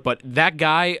sport. But that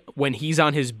guy, when he's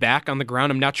on his back on the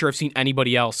ground, I'm not sure I've seen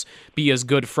anybody else be as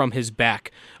good from his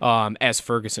back as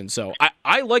Ferguson. So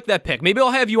I like that pick. Maybe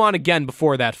I'll have you on again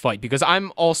before that fight, because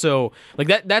I'm also like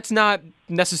that. That's not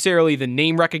necessarily the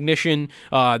name recognition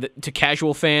to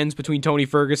casual fans between Tony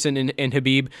Ferguson and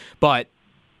Khabib, but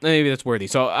maybe that's worthy.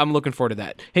 So I'm looking forward to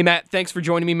that. Hey, Matt, thanks for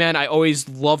joining me, man. I always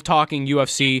love talking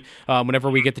UFC whenever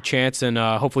we get the chance, and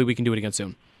hopefully we can do it again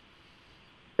soon.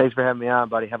 Thanks for having me on,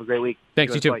 buddy. Have a great week.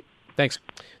 Thanks, you too. Fight. Thanks.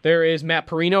 There is Matt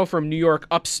Perino from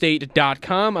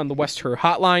NewYorkUpstate.com on the West Her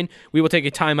Hotline. We will take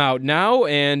a timeout now,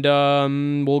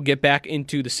 and we'll get back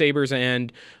into the Sabres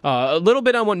and a little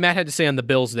bit on what Matt had to say on the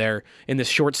Bills there in this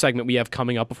short segment we have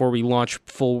coming up before we launch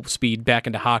full speed back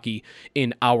into hockey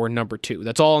in hour number 2.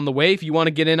 That's all on the way. If you want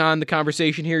to get in on the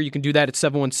conversation here, you can do that at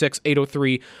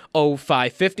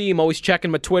 716-803-0550. I'm always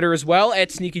checking my Twitter as well, at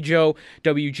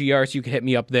SneakyJoeWGR, so you can hit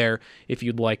me up there if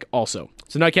you'd like also.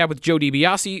 So Nightcap with Joe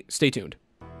DiBiase. Stay tuned.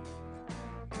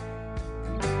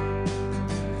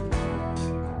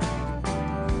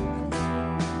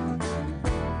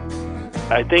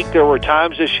 I think there were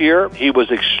times this year he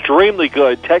was extremely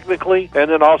good technically,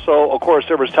 and then also, of course,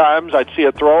 there was times I'd see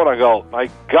a throw and I go, my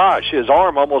gosh, his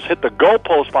arm almost hit the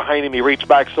goalpost behind him. He reached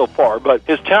back so far. But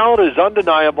his talent is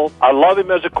undeniable. I love him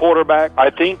as a quarterback. I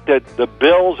think that the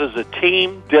Bills as a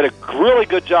team did a really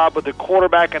good job with the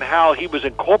quarterback and how he was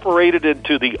incorporated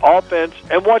into the offense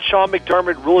and what Sean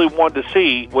McDermott really wanted to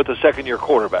see with a second-year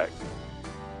quarterback.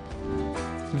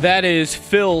 That is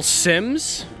Phil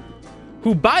Simms,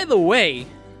 who, by the way,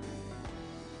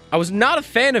 I was not a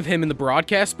fan of him in the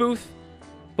broadcast booth,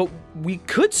 but we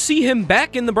could see him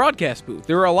back in the broadcast booth.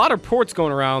 There are a lot of reports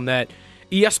going around that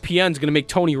ESPN is going to make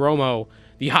Tony Romo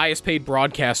the highest paid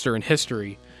broadcaster in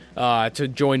history to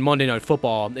join Monday Night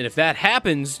Football. And if that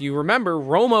happens, you remember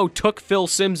Romo took Phil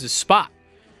Simms' spot.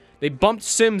 They bumped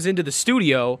Simms into the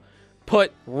studio,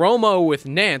 put Romo with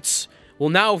Nance. Well,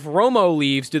 now if Romo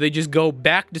leaves, do they just go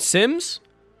back to Simms?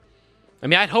 I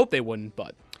mean, I'd hope they wouldn't,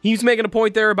 but he's making a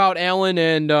point there about Allen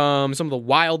and some of the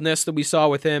wildness that we saw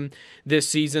with him this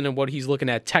season and what he's looking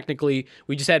at technically.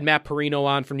 We just had Matt Perino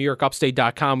on from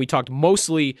NewYorkUpstate.com. We talked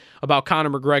mostly about Conor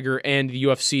McGregor and the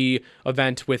UFC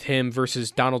event with him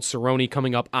versus Donald Cerrone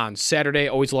coming up on Saturday.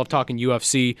 Always love talking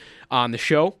UFC on the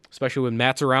show, especially when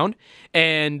Matt's around.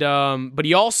 And but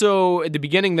he also, at the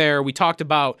beginning there, we talked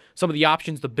about some of the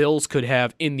options the Bills could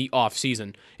have in the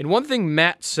offseason. And one thing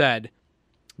Matt said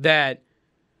that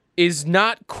is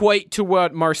not quite to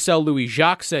what Marcel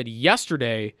Louis-Jacques said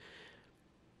yesterday,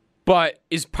 but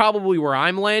is probably where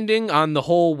I'm landing on the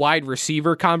whole wide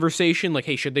receiver conversation. Like,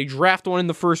 hey, should they draft one in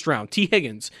the first round? T.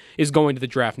 Higgins is going to the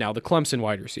draft now, the Clemson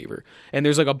wide receiver. And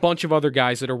there's like a bunch of other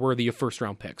guys that are worthy of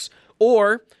first-round picks.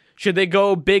 Or should they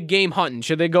go big game hunting?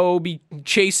 Should they go be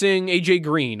chasing A.J.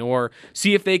 Green? Or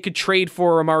see if they could trade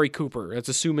for Amari Cooper? That's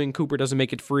assuming Cooper doesn't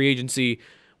make it free agency,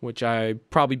 which I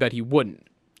probably bet he wouldn't.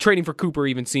 Trading for Cooper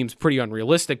even seems pretty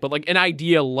unrealistic, but like an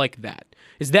idea like that.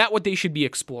 Is that what they should be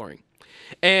exploring?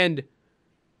 And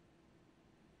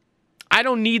I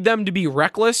don't need them to be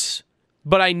reckless,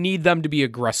 but I need them to be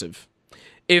aggressive.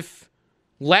 If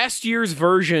last year's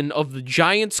version of the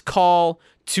Giants' call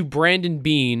to Brandon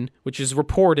Beane, which is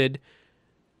reported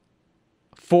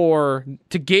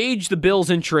to gauge the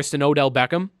Bills' interest in Odell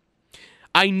Beckham,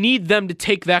 I need them to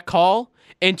take that call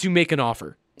and to make an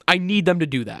offer. I need them to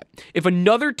do that. If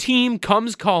another team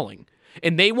comes calling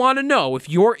and they want to know if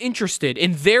you're interested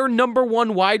in their number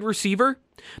one wide receiver,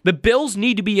 the Bills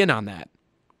need to be in on that.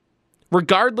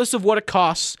 Regardless of what it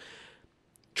costs,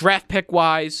 draft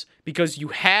pick-wise, because you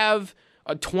have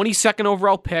a 22nd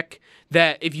overall pick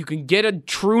that if you can get a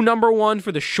true number one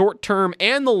for the short term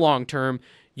and the long term,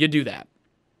 you do that.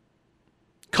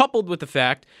 Coupled with the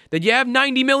fact that you have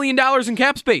 $90 million in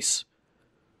cap space.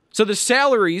 So the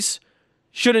salaries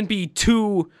shouldn't be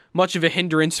too much of a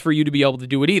hindrance for you to be able to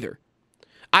do it either.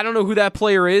 I don't know who that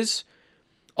player is.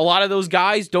 A lot of those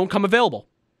guys don't come available.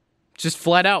 Just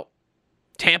flat out.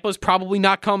 Tampa's probably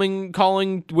not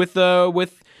calling with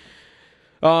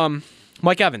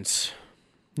Mike Evans.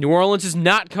 New Orleans is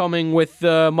not coming with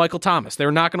Michael Thomas.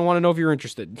 They're not going to want to know if you're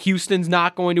interested. Houston's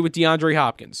not going to with DeAndre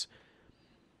Hopkins.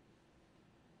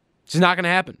 It's not going to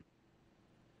happen.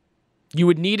 You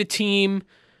would need a team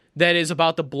that is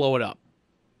about to blow it up.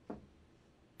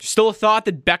 Still a thought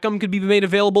that Beckham could be made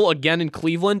available again in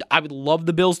Cleveland. I would love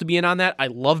the Bills to be in on that. I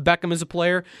love Beckham as a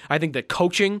player. I think that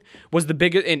coaching was the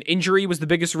biggest, and injury was the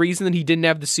biggest reason that he didn't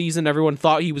have the season everyone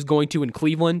thought he was going to in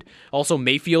Cleveland. Also,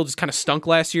 Mayfield just kind of stunk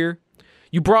last year.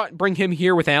 You bring him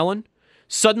here with Allen.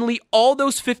 Suddenly, all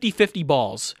those 50-50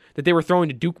 balls that they were throwing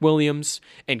to Duke Williams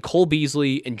and Cole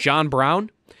Beasley and John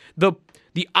Brown,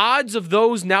 the odds of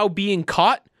those now being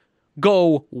caught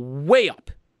go way up.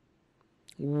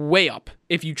 Way up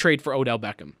if you trade for Odell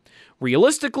Beckham.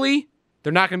 Realistically,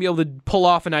 they're not going to be able to pull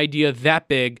off an idea that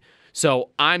big, so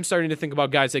I'm starting to think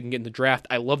about guys that can get in the draft.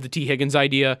 I love the T. Higgins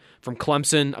idea from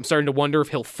Clemson. I'm starting to wonder if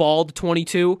he'll fall to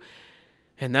 22,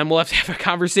 and then we'll have to have a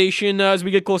conversation as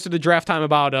we get closer to draft time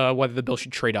about whether the Bills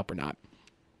should trade up or not.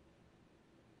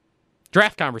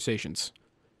 Draft conversations.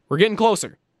 We're getting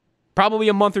closer. Probably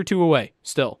a month or two away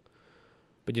still,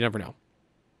 but you never know.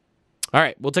 All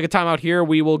right, we'll take a time out here.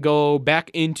 We will go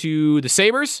back into the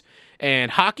Sabres and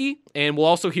hockey, and we'll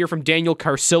also hear from Daniel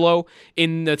Carcillo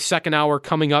in the second hour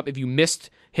coming up. If you missed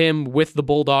him with the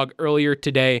Bulldog earlier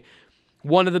today,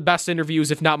 one of the best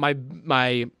interviews, if not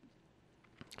my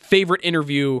favorite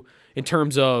interview in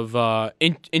terms of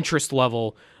interest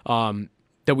level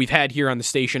that we've had here on the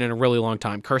station in a really long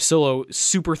time. Carcillo,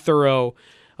 super thorough,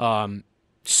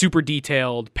 super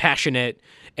detailed, passionate,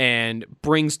 and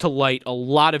brings to light a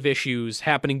lot of issues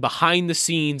happening behind the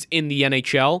scenes in the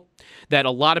NHL that a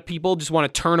lot of people just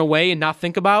want to turn away and not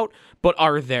think about, but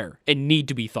are there and need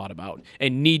to be thought about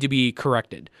and need to be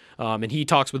corrected. And he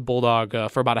talks with Bulldog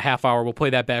for about a half hour. We'll play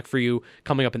that back for you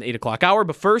coming up in the 8 o'clock hour.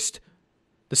 But first,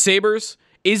 the Sabres,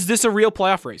 is this a real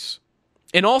playoff race?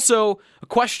 And also, a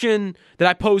question that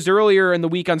I posed earlier in the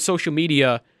week on social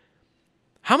media,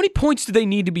 how many points do they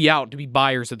need to be out to be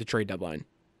buyers at the trade deadline?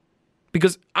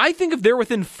 Because I think if they're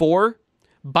within 4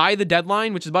 by the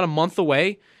deadline, which is about a month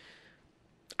away,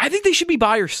 I think they should be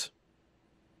buyers.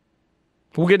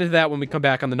 We'll get into that when we come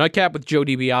back on the Nightcap with Joe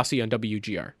DiBiase on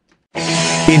WGR.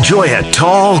 Enjoy a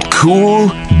tall, cool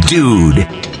dude.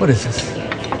 What is this?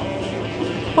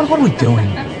 What are we doing?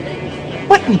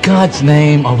 What in God's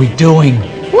name are we doing?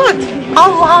 What?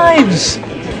 Our lives!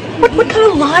 What kind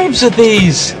of lives are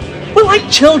these? We're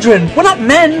like children. We're not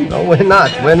men. No, we're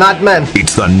not. We're not men.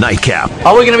 It's the Nightcap.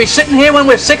 Are we going to be sitting here when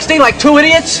we're 60 like two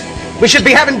idiots? We should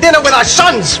be having dinner with our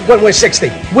sons when we're 60.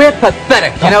 We're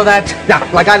pathetic. You know that? Yeah,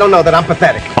 like I don't know that I'm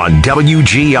pathetic. On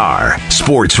WGR,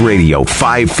 Sports Radio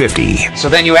 550. So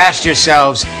then you asked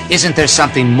yourselves, isn't there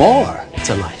something more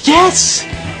to life? Yes!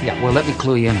 Yeah, well, let me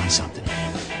clue you in on something.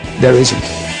 There isn't.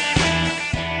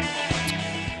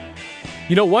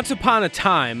 You know, once upon a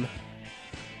time,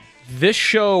 this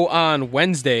show on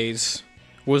Wednesdays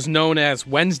was known as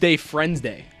Wednesday Friends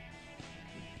Day.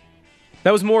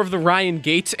 That was more of the Ryan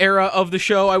Gates era of the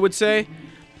show, I would say.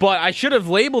 But I should have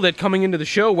labeled it coming into the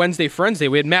show Wednesday Friends Day.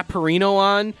 We had Matt Perino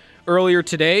on earlier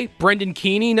today. Brendan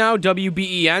Keeney now,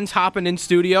 WBEN's hopping in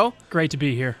studio. Great to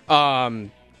be here.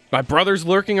 My brother's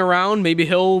lurking around. Maybe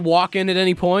he'll walk in at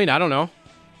any point. I don't know.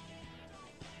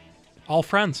 All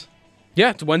friends.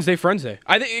 Yeah, it's Wednesday Friends Day.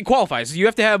 I think it qualifies. You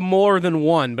have to have more than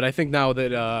one, but I think now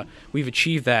that we've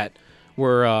achieved that,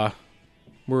 we're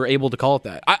able to call it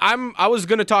that. I was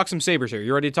going to talk some Sabres here.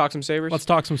 You ready to talk some Sabres? Let's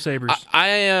talk some Sabres. I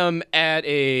am at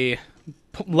a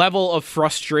level of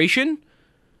frustration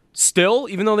still,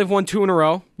 even though they've won 2 in a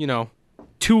row. You know,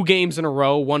 2 games in a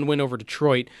row, 1 win over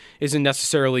Detroit isn't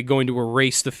necessarily going to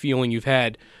erase the feeling you've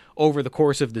had over the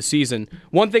course of the season.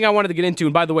 One thing I wanted to get into,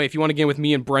 and by the way, if you want to get with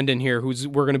me and Brendan here,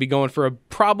 we're going to be going for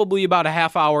probably about a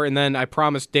half hour, and then I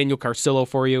promised Daniel Carcillo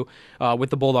for you with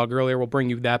the Bulldog earlier. We'll bring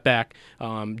you that back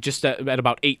just at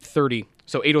about 8:30.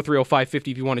 So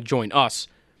 803-0550 if you want to join us.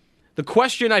 The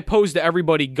question I posed to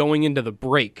everybody going into the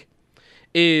break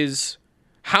is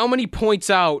how many points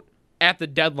out at the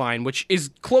deadline, which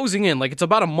is closing in, like it's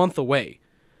about a month away.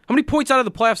 How many points out of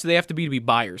the playoffs do they have to be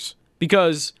buyers?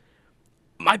 Because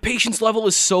my patience level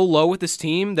is so low with this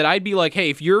team that I'd be like, hey,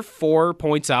 if you're 4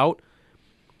 points out,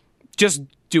 just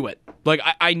do it. Like,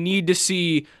 I need to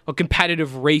see a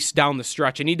competitive race down the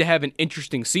stretch. I need to have an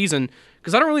interesting season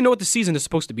because I don't really know what the season is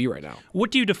supposed to be right now. What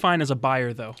do you define as a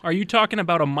buyer, though? Are you talking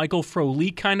about a Michael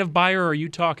Frolik kind of buyer, or are you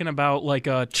talking about like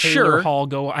a Taylor Hall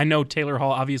go? I know Taylor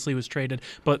Hall obviously was traded,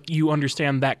 but you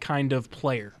understand that kind of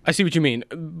player. I see what you mean.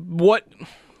 What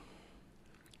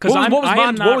was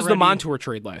the Montour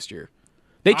trade last year?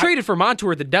 They traded for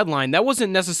Montour at the deadline. That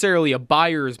wasn't necessarily a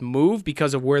buyer's move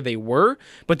because of where they were,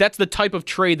 but that's the type of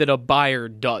trade that a buyer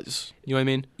does. You know what I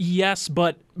mean? Yes,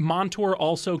 but Montour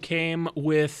also came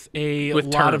with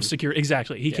lot of security.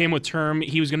 Exactly. He came with term.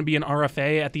 He was going to be an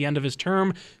RFA at the end of his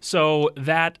term. So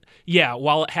that,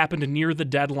 while it happened near the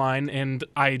deadline, and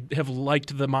I have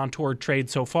liked the Montour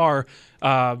trade so far,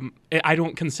 I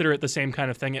don't consider it the same kind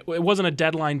of thing. It wasn't a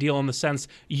deadline deal in the sense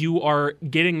you are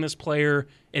getting this player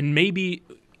and maybe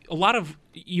a lot of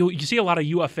you see a lot of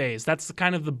UFAs. That's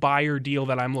kind of the buyer deal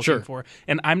that I'm looking for.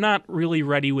 And I'm not really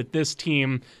ready with this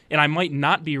team, and I might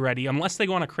not be ready unless they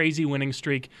go on a crazy winning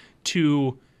streak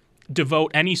to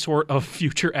devote any sort of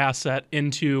future asset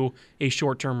into a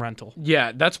short-term rental.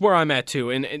 Yeah, that's where I'm at too.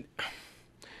 And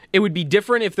it would be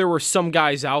different if there were some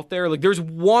guys out there. Like, there's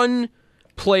one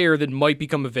player that might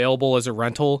become available as a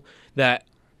rental that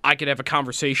I could have a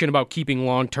conversation about keeping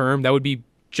long-term. That would be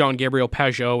Jean-Gabriel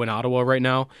Pageau in Ottawa right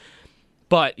now.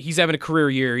 But he's having a career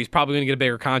year. He's probably going to get a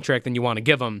bigger contract than you want to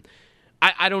give him.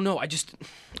 I don't know.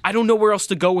 I don't know where else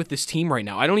to go with this team right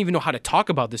now. I don't even know how to talk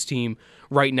about this team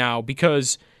right now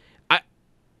because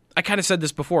I kind of said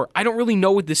this before. I don't really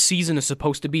know what this season is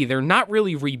supposed to be. They're not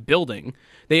really rebuilding.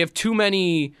 They have too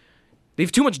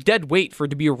much dead weight for it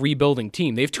to be a rebuilding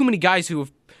team. They have too many guys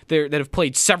that have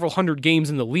played several hundred games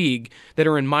in the league that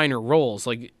are in minor roles.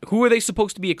 Like, who are they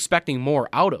supposed to be expecting more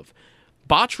out of?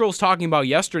 Bottrell's talking about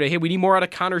yesterday, hey, we need more out of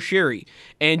Connor Sherry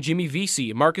and Jimmy Vesey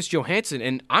and Marcus Johansson.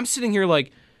 And I'm sitting here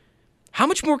like, how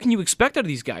much more can you expect out of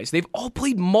these guys? They've all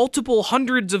played multiple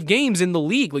hundreds of games in the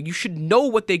league. Like, you should know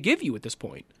what they give you at this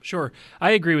point. Sure.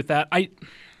 I agree with that.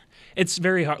 It's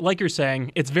very hard. Like you're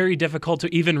saying, it's very difficult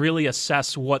to even really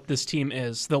assess what this team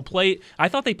is. I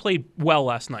thought they played well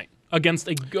last night against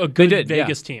a good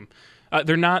Vegas team.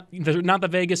 They're not the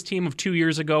Vegas team of 2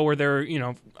 years ago where they're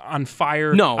on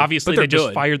fire. No, obviously but they just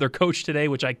good. fired their coach today,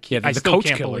 which I still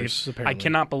can't believe. Apparently. I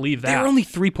cannot believe that. They're only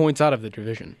 3 points out of the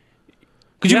division.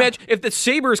 Could you imagine if the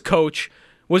Sabres coach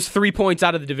was 3 points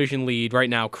out of the division lead right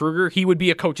now? Kruger, he would be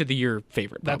a coach of the year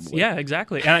favorite. Probably.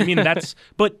 Exactly. And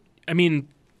I mean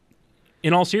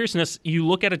in all seriousness, you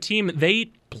look at a team,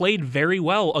 they played very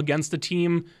well against a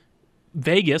team,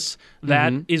 Vegas,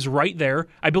 that is right there.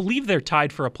 I believe they're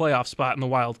tied for a playoff spot in the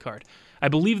wild card. I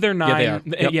believe they're 9. Yeah,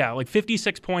 they are. Yeah, like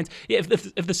 56 points. If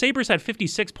the Sabres had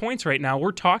 56 points right now,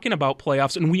 we're talking about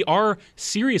playoffs, and we are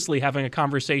seriously having a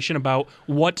conversation about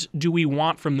what do we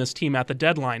want from this team at the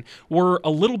deadline. We're a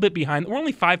little bit behind. We're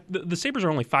only 5. The Sabres are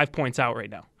only 5 points out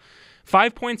right now.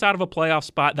 5 points out of a playoff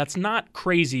spot, that's not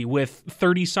crazy with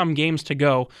 30-some games to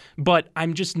go, but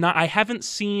I'm just not – I haven't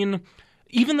seen –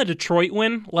 even the Detroit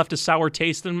win left a sour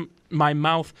taste in my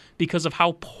mouth because of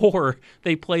how poor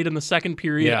they played in the second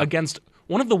period against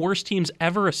one of the worst teams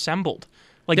ever assembled.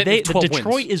 Like Detroit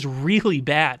wins. Is really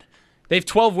bad. They have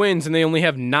 12 wins, and they only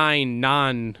have 9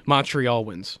 non-Montreal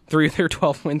wins. 3 of their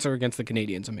 12 wins are against the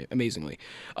Canadiens, amazingly.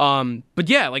 But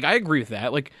yeah, like I agree with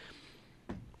that. Like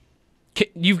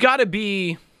you've got to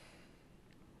be.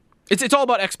 It's all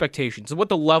about expectations and what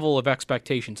the level of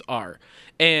expectations are,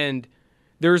 and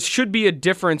there should be a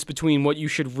difference between what you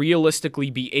should realistically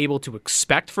be able to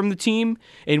expect from the team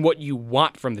and what you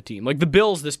want from the team. Like the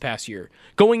Bills this past year,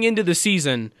 going into the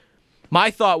season,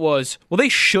 my thought was, well, they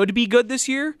should be good this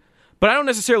year, but I don't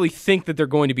necessarily think that they're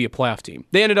going to be a playoff team.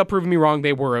 They ended up proving me wrong.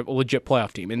 They were a legit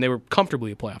playoff team, and they were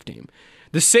comfortably a playoff team.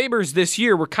 The Sabres this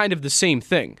year were kind of the same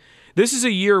thing. This is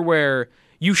a year where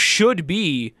you should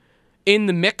be in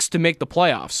the mix to make the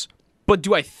playoffs. But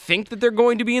do I think that they're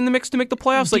going to be in the mix to make the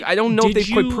playoffs? Like, I don't know if they've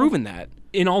quite proven that.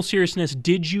 In all seriousness,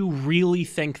 did you really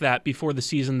think that before the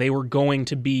season they were going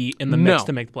to be in the mix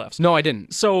to make the playoffs? No, I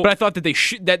didn't. But I thought that they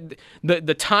should. That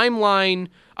the timeline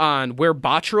on where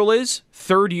Bottrell is,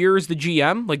 third year as the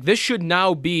GM, like this should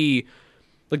now be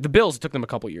like the Bills. It took them a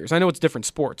couple years. I know it's different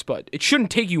sports, but it shouldn't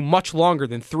take you much longer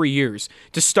than 3 years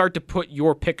to start to put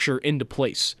your picture into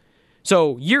place.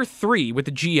 So year 3 with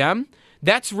the GM.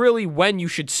 That's really when you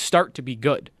should start to be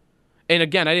good. And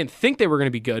again, I didn't think they were going to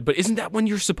be good, but isn't that when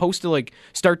you're supposed to like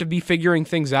start to be figuring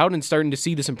things out and starting to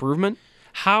see this improvement?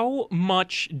 How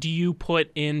much do you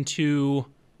put into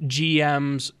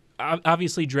GM's?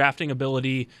 Obviously, drafting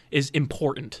ability is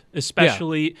important,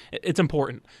 especially it's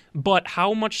important. But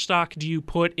how much stock do you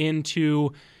put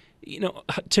into,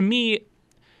 to me,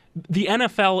 the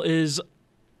NFL is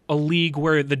a league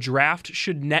where the draft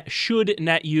should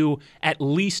net you at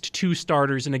least 2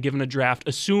 starters in a given draft,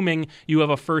 assuming you have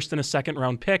a first and a second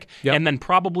round pick, and then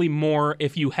probably more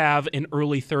if you have an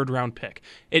early third round pick.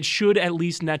 It should at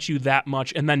least net you that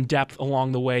much, and then depth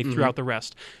along the way throughout the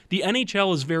rest. The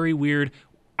NHL is very weird.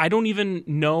 I don't even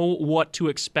know what to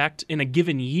expect in a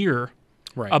given year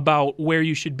about where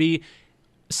you should be.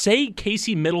 Say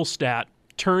Casey Middlestat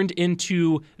turned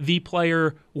into the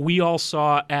player we all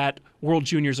saw at World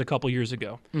Juniors a couple years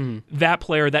ago. That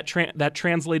player that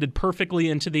translated perfectly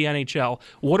into the NHL.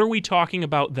 What are we talking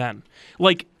about then?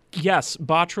 Like, yes,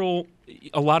 Botterill,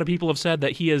 a lot of people have said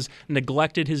that he has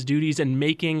neglected his duties and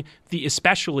making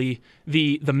especially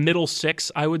the middle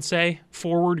 6, I would say,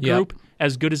 forward group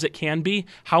as good as it can be.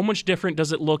 How much different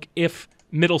does it look if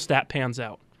Middlestat pans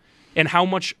out? And how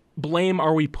much blame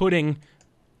are we putting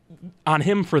on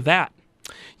him for that?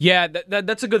 Yeah,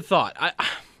 that's a good thought.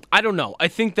 I don't know. I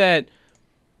think that's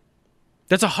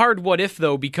a hard what if,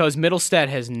 though, because Middlestat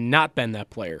has not been that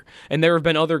player. And there have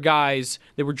been other guys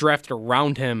that were drafted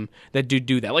around him that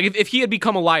do that. Like if he had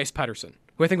become Elias Pettersson,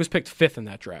 who I think was picked 5th in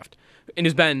that draft, and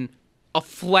has been a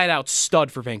flat-out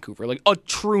stud for Vancouver, like a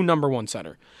true number 1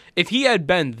 center. If he had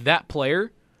been that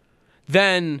player,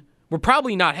 then we're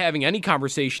probably not having any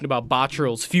conversation about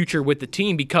Botterill's future with the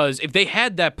team, because if they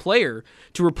had that player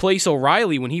to replace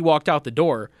O'Reilly when he walked out the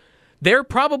door, they're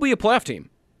probably a playoff team.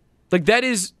 Like, that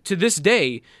is, to this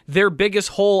day, their biggest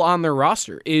hole on their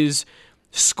roster is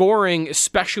scoring,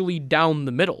 especially down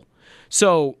the middle.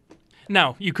 So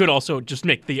now, you could also just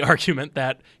make the argument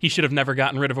that he should have never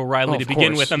gotten rid of O'Reilly to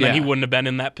begin with, and then he wouldn't have been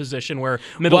in that position where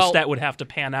Middlestat would have to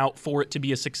pan out for it to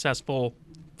be a successful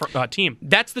team.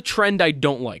 That's the trend I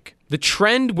don't like. The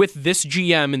trend with this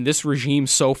GM and this regime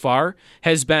so far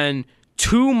has been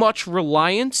too much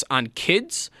reliance on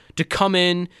kids to come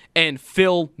in and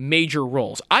fill major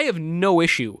roles. I have no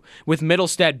issue with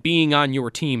Middlestat being on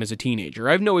your team as a teenager.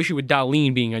 I have no issue with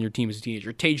Dahlin being on your team as a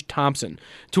teenager, Tage Thompson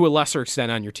to a lesser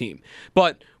extent on your team.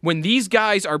 But when these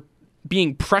guys are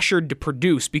being pressured to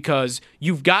produce because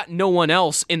you've got no one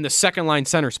else in the second line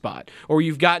center spot, or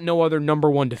you've got no other number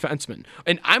 1 defenseman.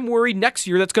 And I'm worried next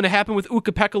year that's going to happen with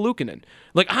Ukko-Pekka Luukkonen.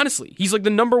 Like, honestly, he's like the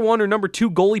number 1 or number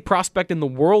 2 goalie prospect in the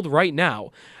world right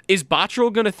now. Is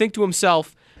Botterill going to think to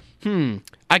himself,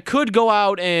 I could go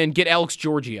out and get Alex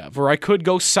Georgiev, or I could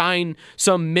go sign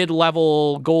some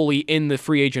mid-level goalie in the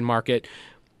free agent market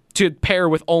to pair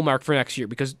with Ullmark for next year,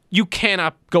 because you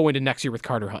cannot go into next year with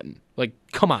Carter Hutton. Like,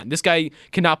 come on. This guy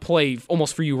cannot play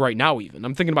almost for you right now even.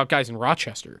 I'm thinking about guys in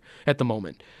Rochester at the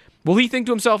moment. Will he think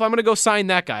to himself, I'm going to go sign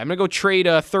that guy. I'm going to go trade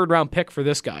a 3rd-round pick for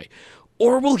this guy.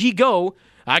 Or will he go,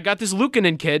 I got this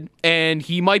Luukkonen kid, and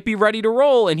he might be ready to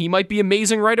roll, and he might be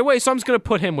amazing right away, so I'm just going to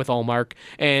put him with Ullmark,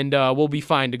 and we'll be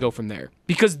fine to go from there.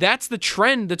 Because that's the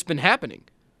trend that's been happening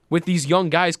with these young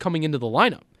guys coming into the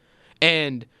lineup.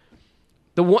 And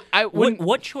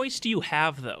what choice do you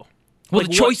have, though? Well, the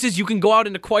choice is you can go out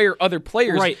and acquire other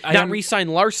players, not re-sign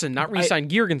Larson, not re-sign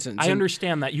Girgensons. I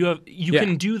understand that. You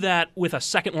can do that with a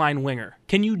second-line winger.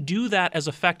 Can you do that as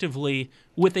effectively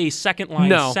with a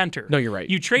second-line center? No, you're right.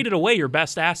 You traded away your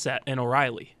best asset in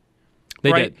O'Reilly.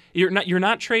 They did. You're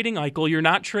not trading Eichel. You're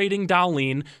not trading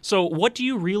Dahlin. So what do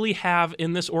you really have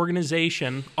in this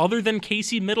organization other than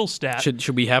Casey Middlestat?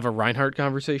 Should we have a Reinhart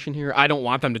conversation here? I don't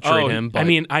want them to trade him. But I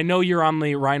mean, I know you're on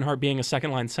the Reinhart being a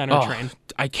second-line center train.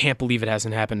 I can't believe it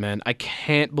hasn't happened, man. I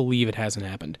can't believe it hasn't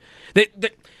happened.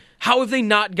 How have they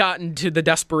not gotten to the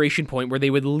desperation point where they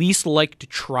would least like to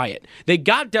try it? They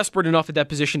got desperate enough at that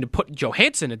position to put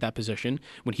Johansson at that position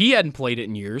when he hadn't played it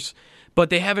in years,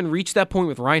 but they haven't reached that point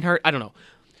with Reinhart. I don't know.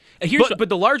 But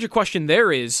the larger question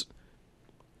there is,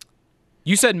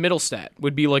 you said Middlestat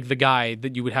would be like the guy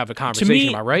that you would have a conversation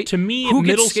about, right? To me, who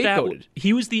gets Middlestat, scapegoated?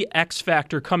 He was the X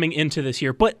factor coming into this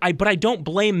year. But I don't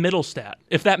blame Middlestat,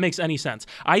 if that makes any sense.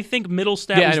 I think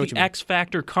Middlestat was the X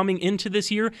factor coming into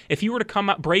this year. If he were to come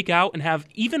out, break out, and have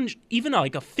even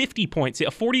like a 50 points,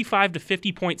 a 45 to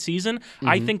 50 point season,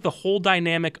 I think the whole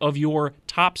dynamic of your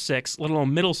top 6, let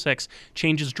alone middle 6,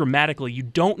 changes dramatically. You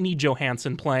don't need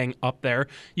Johansson playing up there.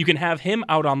 You can have him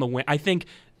out on the wing. I think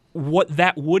what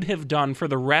that would have done for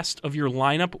the rest of your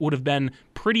lineup would have been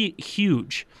pretty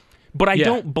huge. But I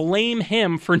don't blame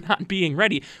him for not being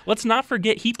ready. Let's not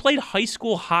forget, he played high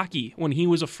school hockey when he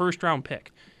was a first-round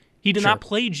pick. He did not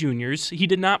play juniors. He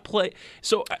did not play.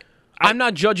 So I'm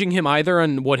not judging him either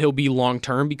on what he'll be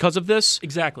long-term because of this.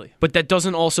 Exactly. But that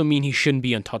doesn't also mean he shouldn't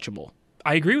be untouchable.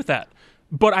 I agree with that.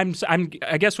 But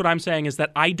I guess what I'm saying is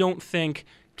that I don't think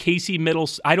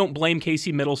I don't blame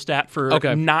Casey Middlestat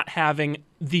for not having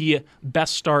the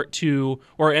best start to,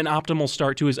 or an optimal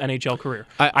start to his NHL career.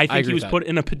 I think he was put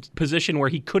in a position where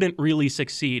he couldn't really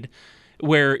succeed,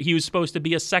 where he was supposed to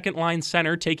be a second-line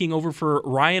center taking over for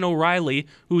Ryan O'Reilly,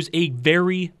 who's a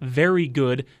very, very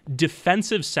good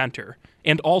defensive center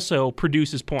and also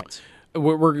produces points.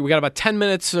 We got about 10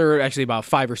 minutes, or actually about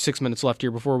 5 or 6 minutes left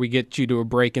here before we get you to a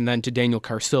break and then to Daniel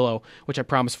Carcillo, which I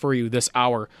promised for you this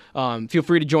hour. Feel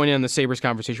free to join in on the Sabres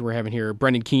conversation we're having here.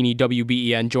 Brendan Keeney,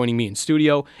 WBEN, joining me in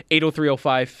studio.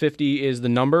 803-0550 is the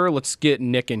number. Let's get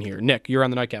Nick in here. Nick, you're on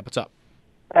the Nightcap. What's up?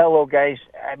 Hello, guys.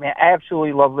 I mean, I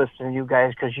absolutely love listening to you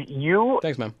guys because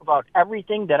Thanks, man. About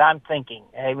everything that I'm thinking.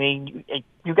 I mean,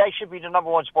 you guys should be the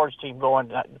number one sports team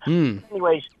going.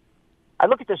 Anyways, I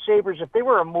look at the Sabres. If they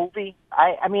were a movie,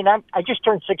 I just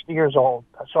turned 60 years old,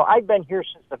 so I've been here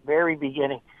since the very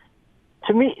beginning.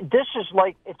 To me, this is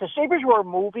like, if the Sabres were a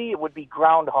movie, it would be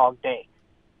Groundhog Day.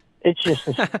 It's just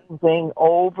the same thing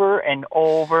over and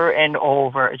over and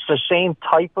over. It's the same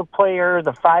type of player,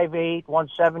 the 5'8",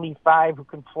 175 who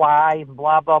can fly,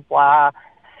 blah, blah, blah.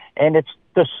 And it's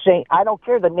the same. I don't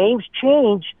care. The names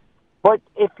change. But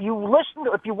if you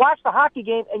watch the hockey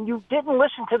game and you didn't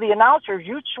listen to the announcers,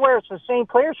 you'd swear it's the same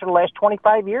players for the last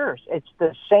 25 years. It's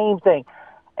the same thing.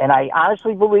 And I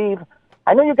honestly believe,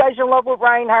 I know you guys are in love with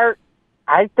Reinhart.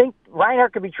 I think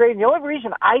Reinhart could be traded. The only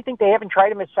reason I think they haven't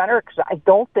tried him at center because I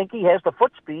don't think he has the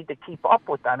foot speed to keep up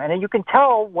with them. And then you can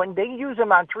tell when they use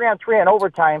him on 3-on-3 and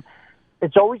overtime,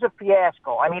 it's always a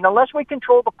fiasco. I mean, unless we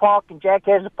control the puck and Jack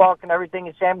has the puck and everything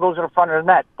and Sam goes to the front of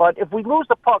the net. But if we lose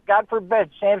the puck, God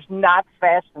forbid, Sam's not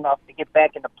fast enough to get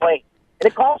back in the play.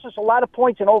 And it cost us a lot of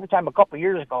points in overtime a couple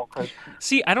years ago.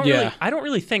 See, I don't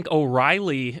really think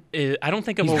O'Reilly. I don't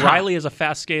think of O'Reilly as a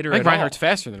fast skater. I think Reinhardt's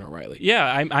faster than O'Reilly.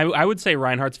 Yeah, I would say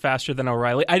Reinhardt's faster than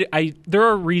O'Reilly. There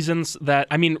are reasons that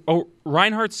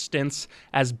Reinhardt's stints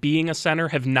as being a center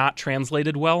have not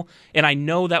translated well, and I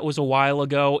know that was a while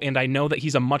ago, and I know that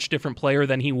he's a much different player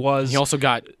than he was. He also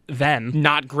got then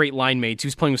not great line mates. He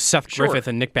was playing with Seth Griffith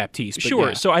and Nick Baptiste.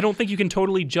 So I don't think you can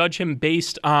totally judge him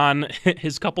based on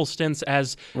his couple stints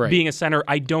as being a center.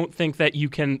 I don't think that you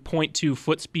can point to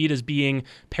foot speed as being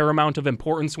paramount of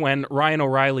importance when Ryan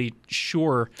O'Reilly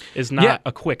is not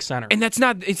a quick center. And it's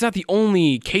not the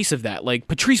only case of that. Like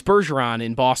Patrice Bergeron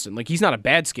in Boston, like he's not a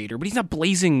bad skater, but he's not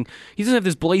blazing. He doesn't have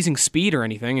this blazing speed or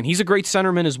anything, and he's a great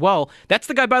centerman as well. That's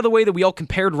the guy, by the way, that we all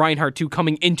compared Reinhart to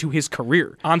coming into his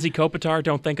career. Anze Kopitar,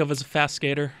 don't think of as a fast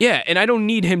skater. Yeah, and I don't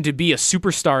need him to be a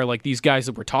superstar like these guys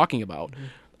that we're talking about.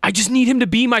 I just need him to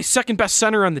be my second best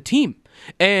center on the team.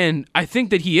 And I think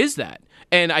that he is that.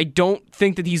 And I don't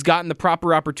think that he's gotten the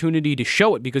proper opportunity to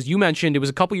show it because you mentioned it was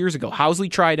a couple years ago. Housley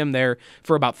tried him there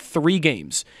for about 3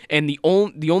 games. And the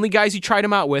only guys he tried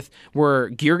him out with were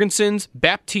Girgensons,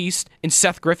 Baptiste, and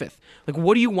Seth Griffith. Like,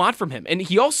 what do you want from him? And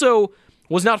he also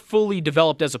was not fully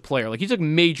developed as a player. Like, he took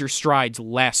major strides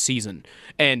last season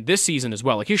and this season as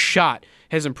well. Like, his shot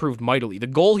has improved mightily. The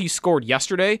goal he scored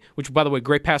yesterday, which, by the way,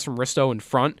 great pass from Risto in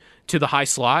front to the high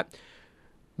slot,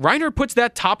 Reinhart puts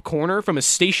that top corner from a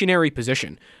stationary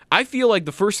position. I feel like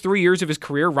the first 3 years of his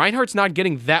career, Reinhart's not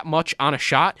getting that much on a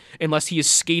shot unless he is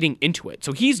skating into it.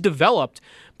 So he's developed,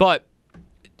 but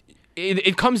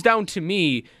it comes down to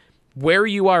me where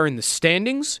you are in the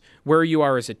standings, where you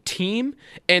are as a team,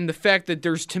 and the fact that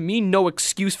there's, to me, no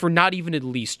excuse for not even at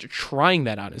least trying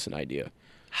that out as an idea.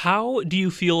 How highly do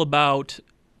you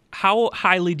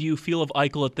feel of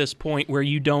Eichel at this point where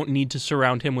you don't need to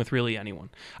surround him with really anyone?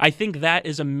 I think that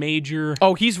is a major...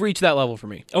 Oh, he's reached that level for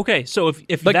me. Okay, so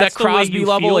if like that's that Crosby the way you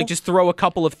level, feel, like just throw a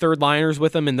couple of third-liners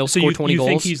with him and they'll score 20 goals. So you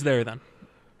think he's there then?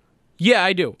 Yeah,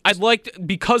 I do.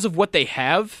 Because of what they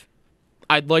have,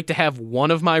 I'd like to have one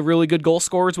of my really good goal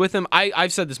scorers with him.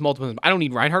 I've said this multiple times. I don't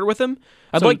need Reinhart with him.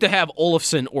 I'd like to have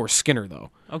Olofsson or Skinner,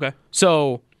 though. Okay.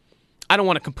 So I don't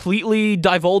want to completely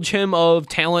divulge him of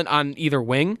talent on either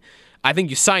wing. I think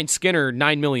you signed Skinner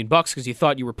 $9 million because you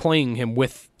thought you were playing him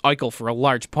with Eichel for a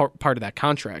large part of that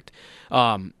contract.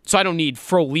 So I don't need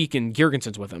Frolik and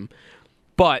Girgensons with him.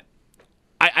 But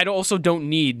I also don't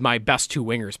need my best 2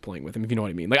 wingers playing with him, if you know what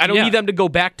I mean. Like I don't need them to go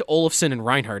back to Olofsson and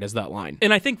Reinhart as that line.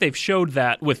 And I think they've showed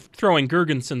that with throwing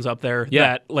Girgensons up there,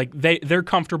 that like they're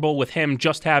comfortable with him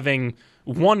just having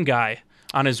one guy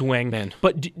on his wing. Man,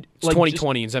 but it's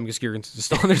 2020 and Zemgus Girgensons is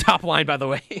still on their top line, by the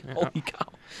way. Holy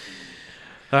cow.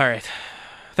 All right.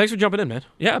 Thanks for jumping in, man.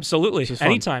 Yeah, absolutely.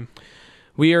 Anytime.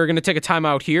 We are going to take a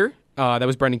timeout here. That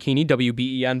was Brendan Keeney,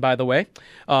 WBEN, by the way.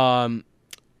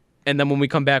 And then when we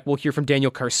come back, we'll hear from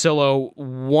Daniel Carcillo,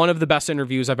 one of the best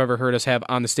interviews I've ever heard us have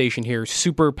on the station here.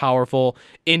 Super powerful,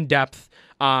 in-depth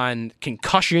on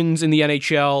concussions in the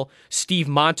NHL, Steve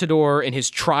Montador and his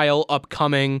trial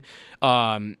upcoming,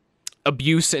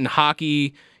 abuse in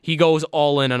hockey. He goes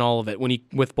all in on all of it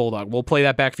with Bulldog. We'll play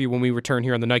that back for you when we return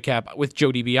here on the Nightcap with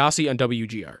Joe DiBiase on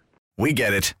WGR. We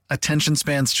get it. Attention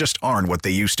spans just aren't what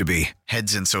they used to be.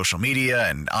 Heads in social media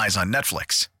and eyes on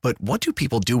Netflix. But what do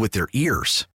people do with their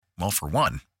ears? Well, for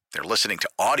one, they're listening to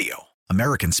audio.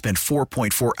 Americans spend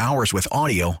 4.4 hours with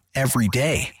audio every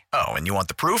day. Oh, and you want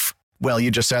the proof? Well, you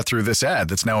just sat through this ad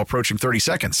that's now approaching 30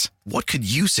 seconds. What could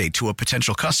you say to a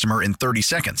potential customer in 30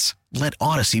 seconds? Let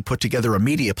Odyssey put together a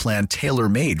media plan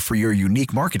tailor-made for your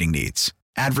unique marketing needs.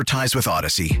 Advertise with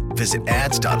Odyssey. Visit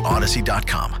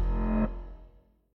ads.odyssey.com.